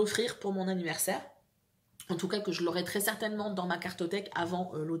certainement me l'offrir pour mon anniversaire. En tout cas, que je l'aurai très certainement dans ma cartothèque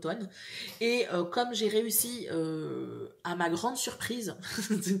avant l'automne. Et comme j'ai réussi, à ma grande surprise,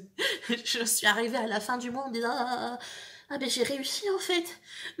 je suis arrivée à la fin du mois en me disant ah ben j'ai réussi en fait,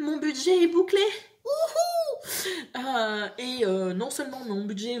 mon budget est bouclé. Et non seulement mon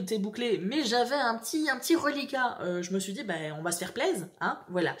budget était bouclé, mais j'avais un petit reliquat. Je me suis dit, on va se faire plaisir, hein,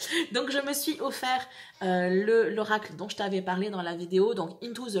 voilà. Donc je me suis offert l'oracle dont je t'avais parlé dans la vidéo, donc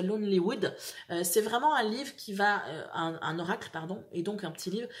Into the Lonely Wood. C'est vraiment un livre qui va, un oracle, pardon, et donc un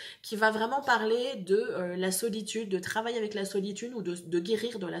petit livre qui va vraiment parler de la solitude, de travailler avec la solitude ou de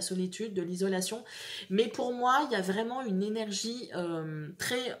guérir de la solitude, de l'isolation. Mais pour moi, il y a vraiment une énergie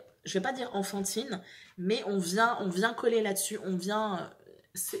très... Je vais pas dire enfantine, mais on vient coller là-dessus.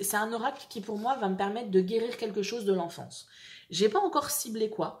 C'est un oracle qui pour moi va me permettre de guérir quelque chose de l'enfance. J'ai pas encore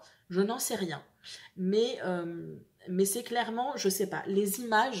ciblé quoi, je n'en sais rien, mais c'est clairement, je sais pas, les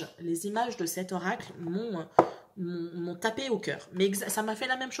images de cet oracle m'ont tapé au cœur. Mais ça m'a fait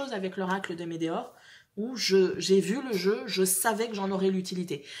la même chose avec l'oracle de Médéor, où j'ai vu le jeu, je savais que j'en aurais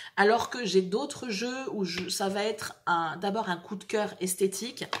l'utilité. Alors que j'ai d'autres jeux où ça va être d'abord un coup de cœur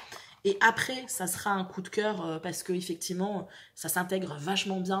esthétique, et après ça sera un coup de cœur parce que effectivement ça s'intègre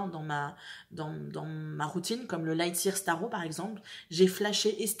vachement bien dans ma routine, comme le Lightyear Tarot par exemple. J'ai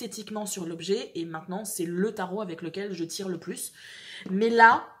flashé esthétiquement sur l'objet et maintenant c'est le tarot avec lequel je tire le plus. Mais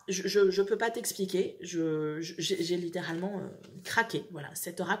là, je peux pas t'expliquer, j'ai littéralement craqué. Voilà,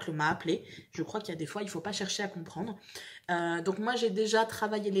 cet oracle m'a appelé. Je crois qu'il y a des fois, il faut pas chercher à comprendre. Donc moi, j'ai déjà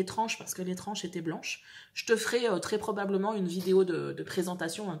travaillé les tranches parce que les tranches étaient blanches. Je te ferai très probablement une vidéo de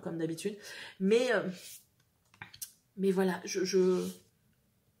présentation, hein, comme d'habitude. Mais voilà,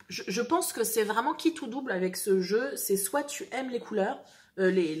 je pense que c'est vraiment qui tout double avec ce jeu. C'est soit tu aimes les couleurs,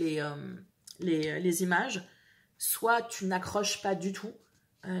 les images, soit tu n'accroches pas du tout.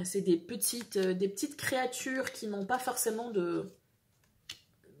 C'est des petites créatures qui n'ont pas forcément de...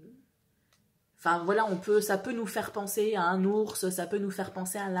 Enfin voilà, ça peut nous faire penser à un ours, ça peut nous faire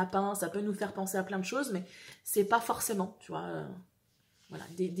penser à un lapin, ça peut nous faire penser à plein de choses, mais c'est pas forcément, tu vois. Voilà,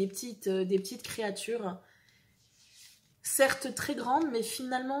 des petites créatures, certes très grandes, mais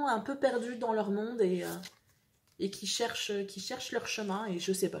finalement un peu perdues dans leur monde et qui cherchent leur chemin. Et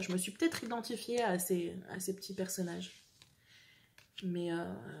je sais pas, je me suis peut-être identifiée à ces petits personnages. Mais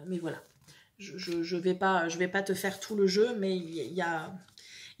voilà, je vais pas te faire tout le jeu, mais il y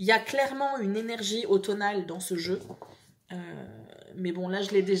a clairement une énergie automnale dans ce jeu. Mais bon, là je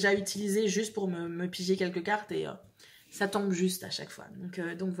l'ai déjà utilisé juste pour me piger quelques cartes et ça tombe juste à chaque fois.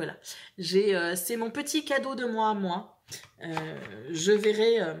 Donc voilà, c'est mon petit cadeau de moi à moi. Je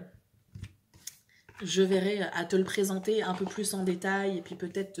verrai à te le présenter un peu plus en détail et puis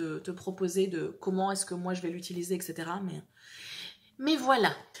peut-être te proposer de comment est-ce que moi je vais l'utiliser, etc. Mais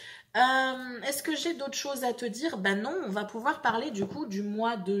voilà. Est-ce que j'ai d'autres choses à te dire? Ben non, on va pouvoir parler du coup du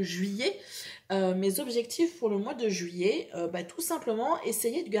mois de juillet. Mes objectifs pour le mois de juillet, tout simplement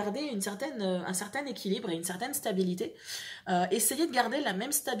essayer de garder un certain équilibre et une certaine stabilité. Essayer de garder la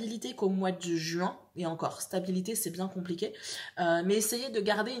même stabilité qu'au mois de juin, et encore, stabilité c'est bien compliqué, mais essayer de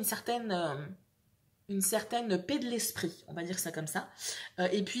garder une certaine paix de l'esprit, on va dire ça comme ça.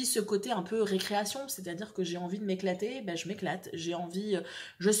 Et puis ce côté un peu récréation, c'est-à-dire que j'ai envie de m'éclater, je m'éclate. J'ai envie,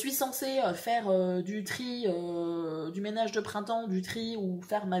 je suis censée faire du tri, du ménage de printemps, du tri ou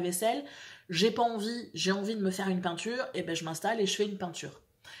faire ma vaisselle. J'ai pas envie, j'ai envie de me faire une peinture, et je m'installe et je fais une peinture.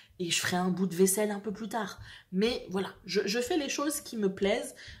 Et je ferai un bout de vaisselle un peu plus tard. Mais voilà, je fais les choses qui me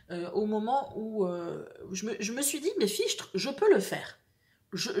plaisent au moment où je me suis dit, mais Fiche, je peux le faire.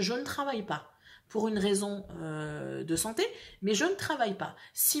 Je ne travaille pas pour une raison de santé, mais je ne travaille pas.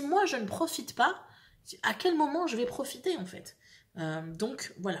 Si moi je ne profite pas, à quel moment je vais profiter en fait?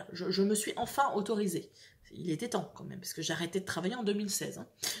 Donc voilà, je me suis enfin autorisée. Il était temps quand même, parce que j'ai arrêté de travailler en 2016.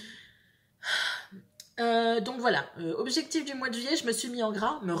 Donc voilà, objectif du mois de juillet, je me suis mis en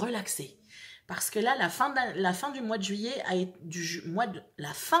gras, me relaxer. Parce que là, la fin du mois de juillet,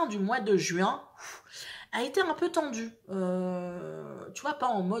 la fin du mois de juin a été un peu tendue. Tu vois, pas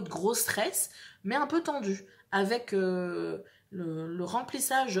en mode gros stress, mais un peu tendue. Avec le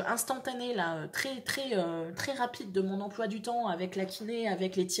remplissage instantané, là, très rapide de mon emploi du temps, avec la kiné,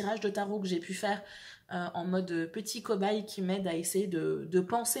 avec les tirages de tarot que j'ai pu faire en mode petit cobaye qui m'aide à essayer de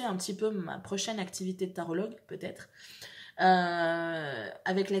penser un petit peu ma prochaine activité de tarologue, peut-être.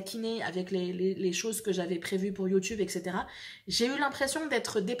 Avec la kiné, avec les choses que j'avais prévues pour YouTube, etc. J'ai eu l'impression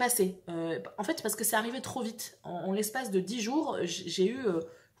d'être dépassée. En fait, parce que c'est arrivé trop vite. En l'espace de 10 jours, j'ai eu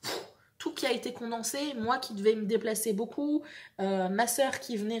tout qui a été condensé, moi qui devais me déplacer beaucoup, ma sœur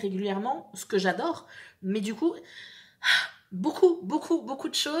qui venait régulièrement, ce que j'adore, mais du coup... beaucoup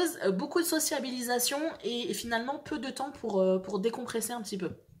de choses, beaucoup de sociabilisation et finalement peu de temps pour décompresser un petit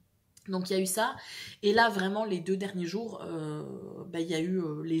peu. Donc il y a eu ça, et là vraiment les 2 derniers jours, il y a eu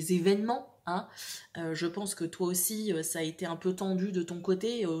les événements, hein. Je pense que toi aussi ça a été un peu tendu de ton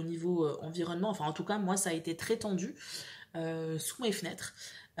côté au niveau environnement, enfin en tout cas moi ça a été très tendu sous mes fenêtres.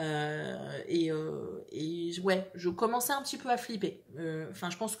 Et ouais, je commençais un petit peu à flipper.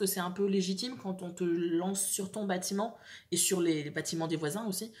 Je pense que c'est un peu légitime quand on te lance sur ton bâtiment et sur les bâtiments des voisins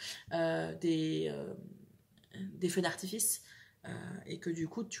aussi des feux d'artifice et que du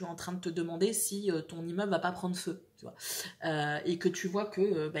coup tu es en train de te demander si ton immeuble va pas prendre feu, tu vois, et que tu vois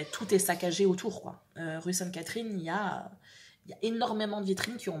que tout est saccagé autour, quoi. Rue Sainte-Catherine, il y a énormément de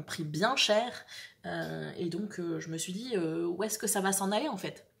vitrines qui ont pris bien cher, et donc je me suis dit où est-ce que ça va s'en aller en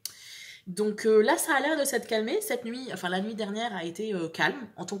fait. Donc là ça a l'air de s'être calmé cette nuit, enfin la nuit dernière a été calme,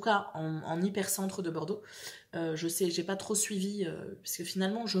 en tout cas en hypercentre de Bordeaux. Je sais, j'ai pas trop suivi parce que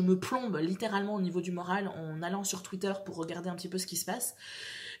finalement je me plombe littéralement au niveau du moral en allant sur Twitter pour regarder un petit peu ce qui se passe.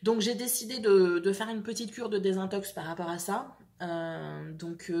 Donc j'ai décidé de faire une petite cure de désintox par rapport à ça.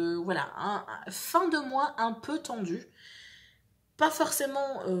 Voilà, fin de mois un peu tendu. Pas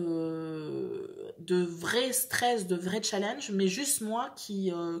forcément de vrai stress, de vrai challenge, mais juste moi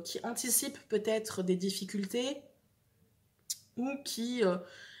qui anticipe peut-être des difficultés ou qui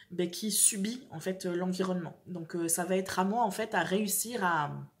subit en fait l'environnement. Donc ça va être à moi en fait à réussir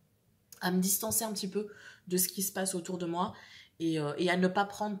à me distancer un petit peu de ce qui se passe autour de moi et à ne pas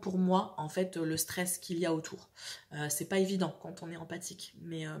prendre pour moi en fait le stress qu'il y a autour. C'est pas évident quand on est empathique,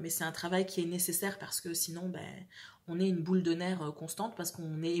 mais c'est un travail qui est nécessaire parce que sinon on est une boule de nerfs constante parce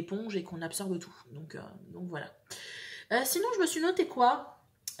qu'on est éponge et qu'on absorbe tout. Donc voilà. Sinon, je me suis noté quoi?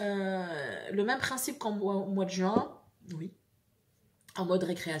 Le même principe qu'au mois de juin. Oui. En mode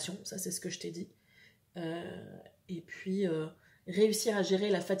récréation, ça c'est ce que je t'ai dit. Et puis, réussir à gérer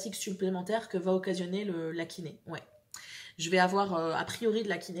la fatigue supplémentaire que va occasionner la kiné. Ouais. Je vais avoir a priori de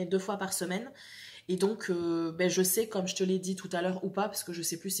la kiné 2 fois par semaine. Et donc, je sais, comme je te l'ai dit tout à l'heure ou pas, parce que je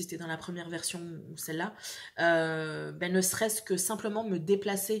sais plus si c'était dans la première version ou celle-là, ne serait-ce que simplement me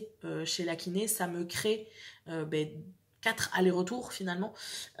déplacer chez la kiné, ça me crée 4 allers-retours finalement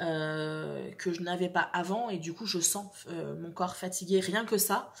que je n'avais pas avant, et du coup je sens mon corps fatigué, rien que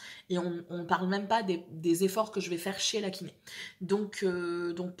ça, et on parle même pas des efforts que je vais faire chez la kiné. Donc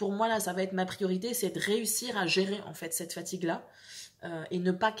pour moi là, ça va être ma priorité, c'est de réussir à gérer en fait cette fatigue-là. Et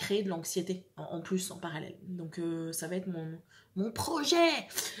ne pas créer de l'anxiété en plus, en parallèle. Donc ça va être mon projet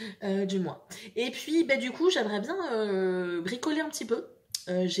du mois. Et puis du coup j'aimerais bien bricoler un petit peu.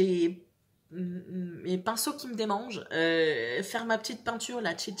 J'ai mes pinceaux qui me démangent, faire ma petite peinture,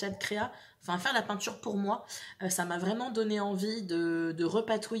 la chit-chat créa, enfin faire la peinture pour moi, ça m'a vraiment donné envie de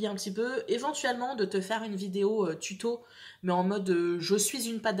repatouiller un petit peu, éventuellement de te faire une vidéo tuto, mais en mode je suis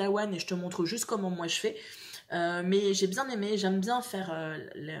une padawan et je te montre juste comment moi je fais. Mais j'ai bien aimé, j'aime bien faire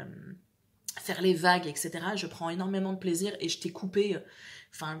les vagues, etc. Je prends énormément de plaisir et je t'ai coupé...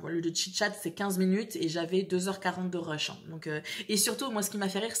 Enfin, le chit-chat, c'est 15 minutes et j'avais 2h40 de rush. Hein. Donc, et surtout, moi, ce qui m'a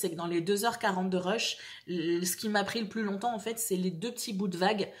fait rire, c'est que dans les 2h40 de rush, ce qui m'a pris le plus longtemps, en fait, c'est les 2 petits bouts de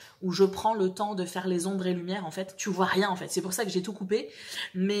vagues où je prends le temps de faire les ombres et lumières. En fait, tu vois rien, en fait. C'est pour ça que j'ai tout coupé.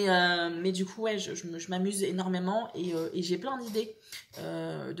 Mais du coup, ouais, je m'amuse énormément et j'ai plein d'idées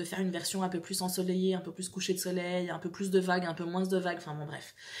de faire une version un peu plus ensoleillée, un peu plus coucher de soleil, un peu plus de vagues, un peu moins de vagues. Enfin, bon,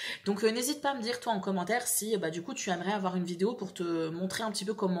 bref. Donc, n'hésite pas à me dire, toi, en commentaire, si, du coup, tu aimerais avoir une vidéo pour te montrer un petit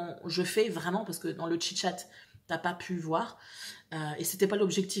peu comment je fais vraiment, parce que dans le chit-chat, t'as pas pu voir. Et c'était pas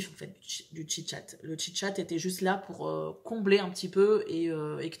l'objectif, en fait, du chit-chat. Le chit-chat était juste là pour combler un petit peu et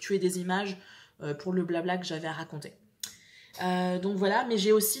que tu aies des images pour le blabla que j'avais à raconter. Donc voilà, mais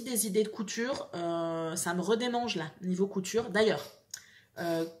j'ai aussi des idées de couture. Ça me redémange là, niveau couture. D'ailleurs,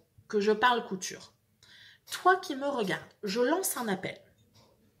 que je parle couture. Toi qui me regardes, je lance un appel.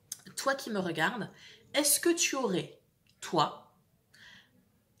 Toi qui me regardes, est-ce que tu aurais, toi,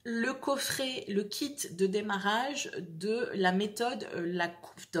 le coffret, le kit de démarrage de la méthode la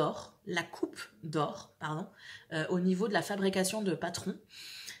coupe d'or, au niveau de la fabrication de patrons,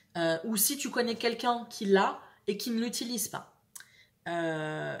 ou si tu connais quelqu'un qui l'a et qui ne l'utilise pas,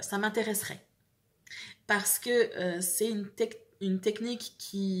 ça m'intéresserait. Parce que c'est une technique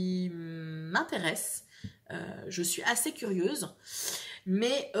qui m'intéresse, je suis assez curieuse,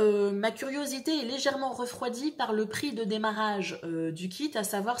 mais ma curiosité est légèrement refroidie par le prix de démarrage du kit, à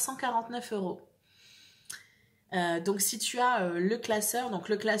savoir 149 €. Donc si tu as le classeur, donc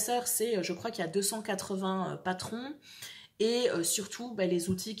le classeur c'est, je crois qu'il y a 280 patrons, et surtout les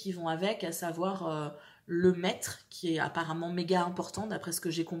outils qui vont avec, à savoir le mètre, qui est apparemment méga important d'après ce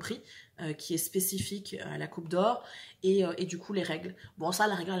que j'ai compris, qui est spécifique à la coupe d'or, et du coup les règles. Bon, ça, à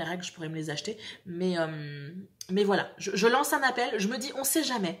la rigueur, les règles, je pourrais me les acheter, mais voilà, je lance un appel, je me dis, on sait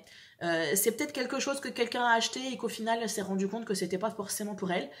jamais. C'est peut-être quelque chose que quelqu'un a acheté et qu'au final, elle s'est rendu compte que c'était pas forcément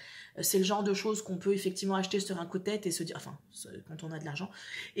pour elle. C'est le genre de choses qu'on peut effectivement acheter sur un coup de tête et se dire, enfin, quand on a de l'argent,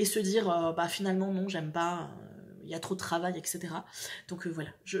 et se dire, finalement, non, j'aime pas, il y a trop de travail, etc. Donc voilà,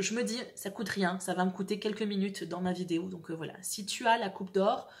 je me dis, ça coûte rien, ça va me coûter quelques minutes dans ma vidéo. Donc voilà, si tu as la coupe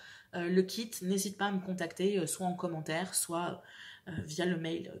d'or, le kit, n'hésite pas à me contacter, soit en commentaire, soit via le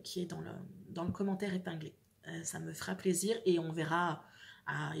mail qui est dans le commentaire épinglé. Ça me fera plaisir et on verra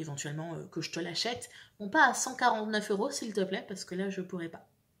éventuellement que je te l'achète. Bon, pas à 149 € s'il te plaît, parce que là je pourrais pas.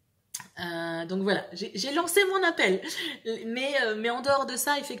 Donc voilà, j'ai lancé mon appel, mais en dehors de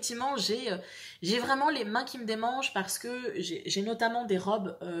ça, effectivement, j'ai vraiment les mains qui me démangent, parce que j'ai notamment des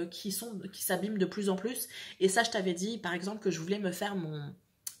robes qui s'abîment de plus en plus, et ça, je t'avais dit par exemple que je voulais me faire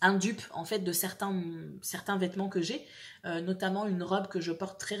un dupe en fait de certains vêtements que j'ai, notamment une robe que je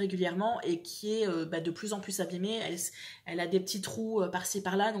porte très régulièrement et qui est de plus en plus abîmée. Elle a des petits trous par-ci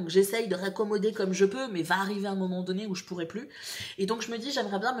par-là, donc j'essaye de raccommoder comme je peux, mais va arriver un moment donné où je pourrai plus. Et donc je me dis,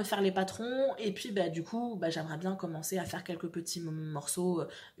 j'aimerais bien me faire les patrons, et puis du coup j'aimerais bien commencer à faire quelques petits morceaux,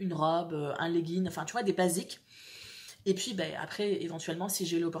 une robe, un legging, enfin tu vois, des basiques. Et puis après, éventuellement, si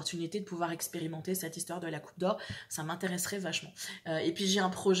j'ai l'opportunité de pouvoir expérimenter cette histoire de la coupe d'or, ça m'intéresserait vachement. Et puis j'ai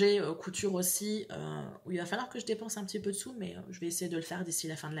un projet couture aussi, où il va falloir que je dépense un petit peu de sous, mais je vais essayer de le faire d'ici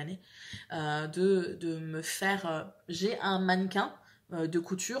la fin de l'année, de me faire... j'ai un mannequin de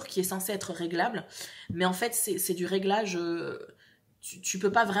couture qui est censé être réglable, mais en fait c'est du réglage... Tu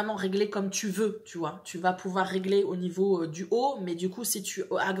peux pas vraiment régler comme tu veux, tu vois. Tu vas pouvoir régler au niveau du haut, mais du coup, si tu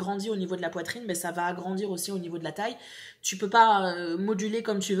agrandis au niveau de la poitrine, ça va agrandir aussi au niveau de la taille. Tu peux pas moduler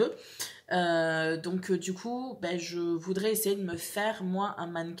comme tu veux. Donc, du coup, je voudrais essayer de me faire, moi, un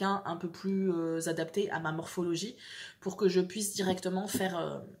mannequin un peu plus adapté à ma morphologie, pour que je puisse directement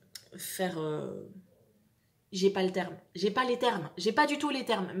faire j'ai pas le terme. J'ai pas les termes. J'ai pas du tout les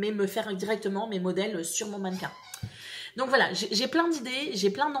termes, mais me faire directement mes modèles sur mon mannequin. Donc voilà, j'ai plein d'idées, j'ai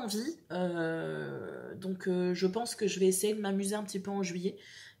plein d'envies, donc je pense que je vais essayer de m'amuser un petit peu en juillet,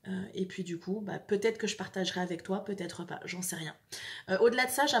 et puis du coup, peut-être que je partagerai avec toi, peut-être pas, j'en sais rien. Au-delà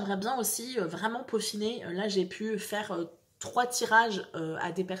de ça, j'aimerais bien aussi vraiment peaufiner. Là, j'ai pu faire 3 tirages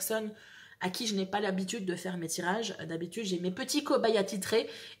à des personnes à qui je n'ai pas l'habitude de faire mes tirages. D'habitude, j'ai mes petits cobayes attitrés,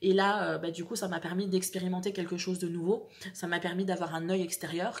 et là, du coup, ça m'a permis d'expérimenter quelque chose de nouveau. Ça m'a permis d'avoir un œil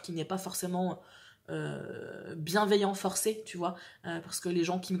extérieur qui n'est pas forcément... bienveillant forcé, tu vois, parce que les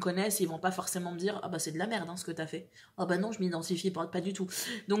gens qui me connaissent, ils vont pas forcément me dire « Ah bah c'est de la merde hein, ce que t'as fait. » Ah bah non, je m'identifie pas du tout.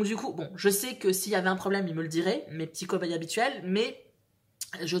 Donc du coup, bon, je sais que s'il y avait un problème, ils me le diraient, mes petits cobayes habituels, mais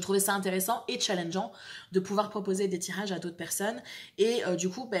je trouvais ça intéressant et challengeant de pouvoir proposer des tirages à d'autres personnes. Et du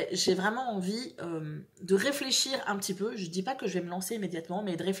coup, ben, j'ai vraiment envie de réfléchir un petit peu. Je dis pas que je vais me lancer immédiatement,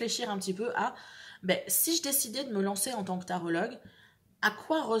 mais de réfléchir un petit peu à ben, si je décidais de me lancer en tant que tarologue, à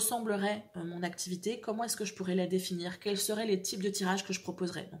quoi ressemblerait mon activité, comment est-ce que je pourrais la définir, quels seraient les types de tirages que je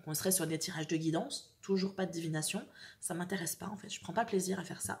proposerais. Donc on serait sur des tirages de guidance, toujours pas de divination, ça m'intéresse pas en fait, je prends pas plaisir à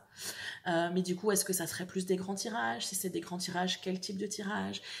faire ça. Mais du coup, est-ce que ça serait plus des grands tirages? Si c'est des grands tirages, quel type de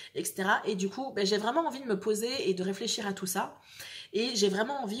tirage, etc. Et du coup, ben, j'ai vraiment envie de me poser et de réfléchir à tout ça. Et j'ai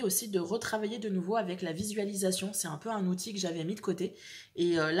vraiment envie aussi de retravailler de nouveau avec la visualisation. C'est un peu un outil que j'avais mis de côté.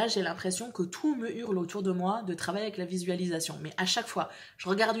 Et là, j'ai l'impression que tout me hurle autour de moi de travailler avec la visualisation. Mais à chaque fois, je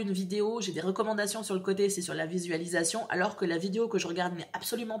regarde une vidéo, j'ai des recommandations sur le côté, c'est sur la visualisation, alors que la vidéo que je regarde n'est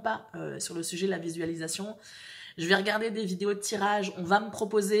absolument pas sur le sujet de la visualisation. Je vais regarder des vidéos de tirage, on va me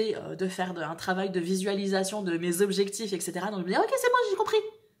proposer de faire un travail de visualisation de mes objectifs, etc. Donc je me dis, ok, c'est bon,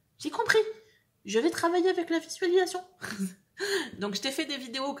 j'ai compris. Je vais travailler avec la visualisation. Donc je t'ai fait des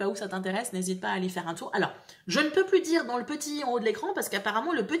vidéos au cas où ça t'intéresse, n'hésite pas à aller faire un tour. Alors, je ne peux plus dire dans le petit i en haut de l'écran parce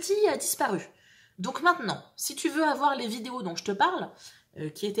qu'apparemment le petit i a disparu. Donc maintenant, si tu veux avoir les vidéos dont je te parle,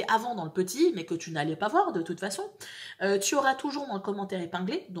 qui étaient avant dans le petit, mais que tu n'allais pas voir de toute façon, tu auras toujours dans le commentaire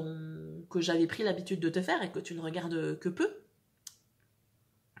épinglé, que j'avais pris l'habitude de te faire et que tu ne regardes que peu.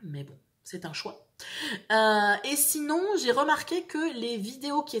 Mais bon, c'est un choix. Et sinon, j'ai remarqué que les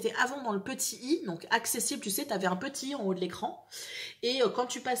vidéos qui étaient avant dans le petit i, donc accessible, tu sais, tu avais un petit i en haut de l'écran, et quand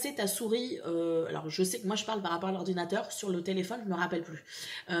tu passais ta souris, alors je sais que moi je parle par rapport à l'ordinateur, sur le téléphone je me rappelle plus,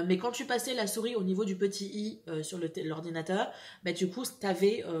 mais quand tu passais la souris au niveau du petit i sur l'ordinateur, bah, du coup tu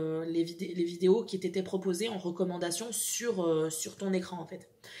avais les vidéos qui t'étaient proposées en recommandation sur ton écran en fait.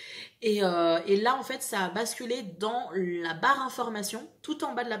 Et là, en fait, ça a basculé dans la barre information. Tout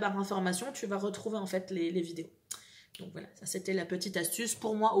en bas de la barre information, tu vas retrouver en fait les vidéos. Donc voilà, ça c'était la petite astuce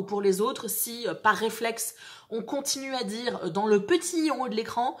pour moi ou pour les autres. Si par réflexe, on continue à dire dans le petit i en haut de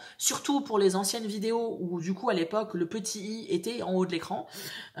l'écran, surtout pour les anciennes vidéos où du coup à l'époque le petit i était en haut de l'écran,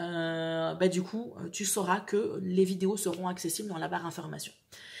 bah, du coup tu sauras que les vidéos seront accessibles dans la barre information.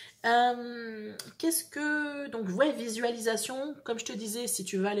 Qu'est-ce que... Donc ouais, visualisation, comme je te disais, si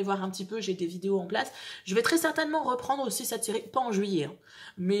tu veux aller voir un petit peu, j'ai des vidéos en place. Je vais très certainement reprendre aussi cette série, pas en juillet, hein,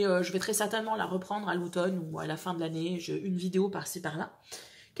 mais je vais très certainement la reprendre à l'automne ou à la fin de l'année, une vidéo par-ci par-là.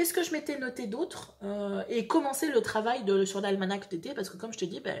 Qu'est-ce que je m'étais noté d'autre et commencer le travail sur l'almanach d'été, parce que comme je te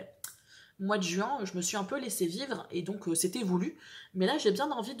dis, ben, mois de juin, je me suis un peu laissé vivre et donc c'était voulu. Mais là, j'ai bien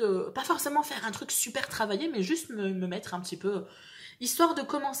envie de, pas forcément faire un truc super travaillé, mais juste me mettre un petit peu... Histoire de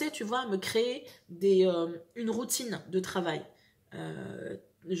commencer, tu vois, à me créer une routine de travail.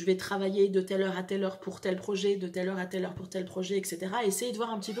 Je vais travailler de telle heure à telle heure pour tel projet, de telle heure à telle heure pour tel projet, etc. Essayer de voir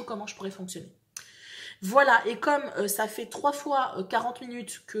un petit peu comment je pourrais fonctionner. Voilà, et comme ça fait 3 fois 40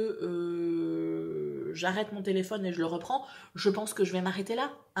 minutes que j'arrête mon téléphone et je le reprends, je pense que je vais m'arrêter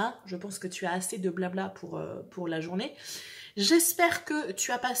là. Hein, je pense que tu as assez de blabla pour la journée. J'espère que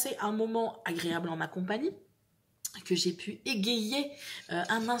tu as passé un moment agréable en ma compagnie, que j'ai pu égayer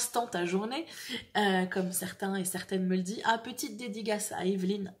un instant ta journée, comme certains et certaines me le disent. Ah, petite dédicace à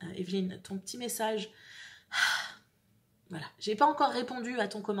Evelyne. Evelyne, ton petit message. Voilà, j'ai pas encore répondu à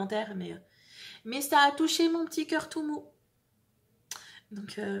ton commentaire, mais ça a touché mon petit cœur tout mou.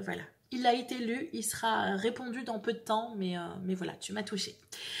 Donc voilà, il a été lu, il sera répondu dans peu de temps, mais voilà, tu m'as touché.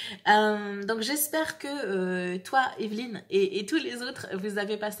 Donc j'espère que toi, Evelyne, et tous les autres, vous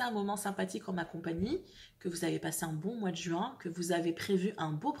avez passé un moment sympathique en ma compagnie, que vous avez passé un bon mois de juin, que vous avez prévu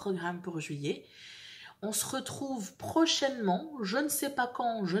un beau programme pour juillet. On se retrouve prochainement, je ne sais pas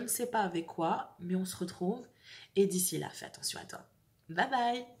quand, je ne sais pas avec quoi, mais on se retrouve. Et d'ici là, fais attention à toi. Bye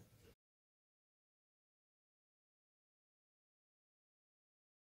bye!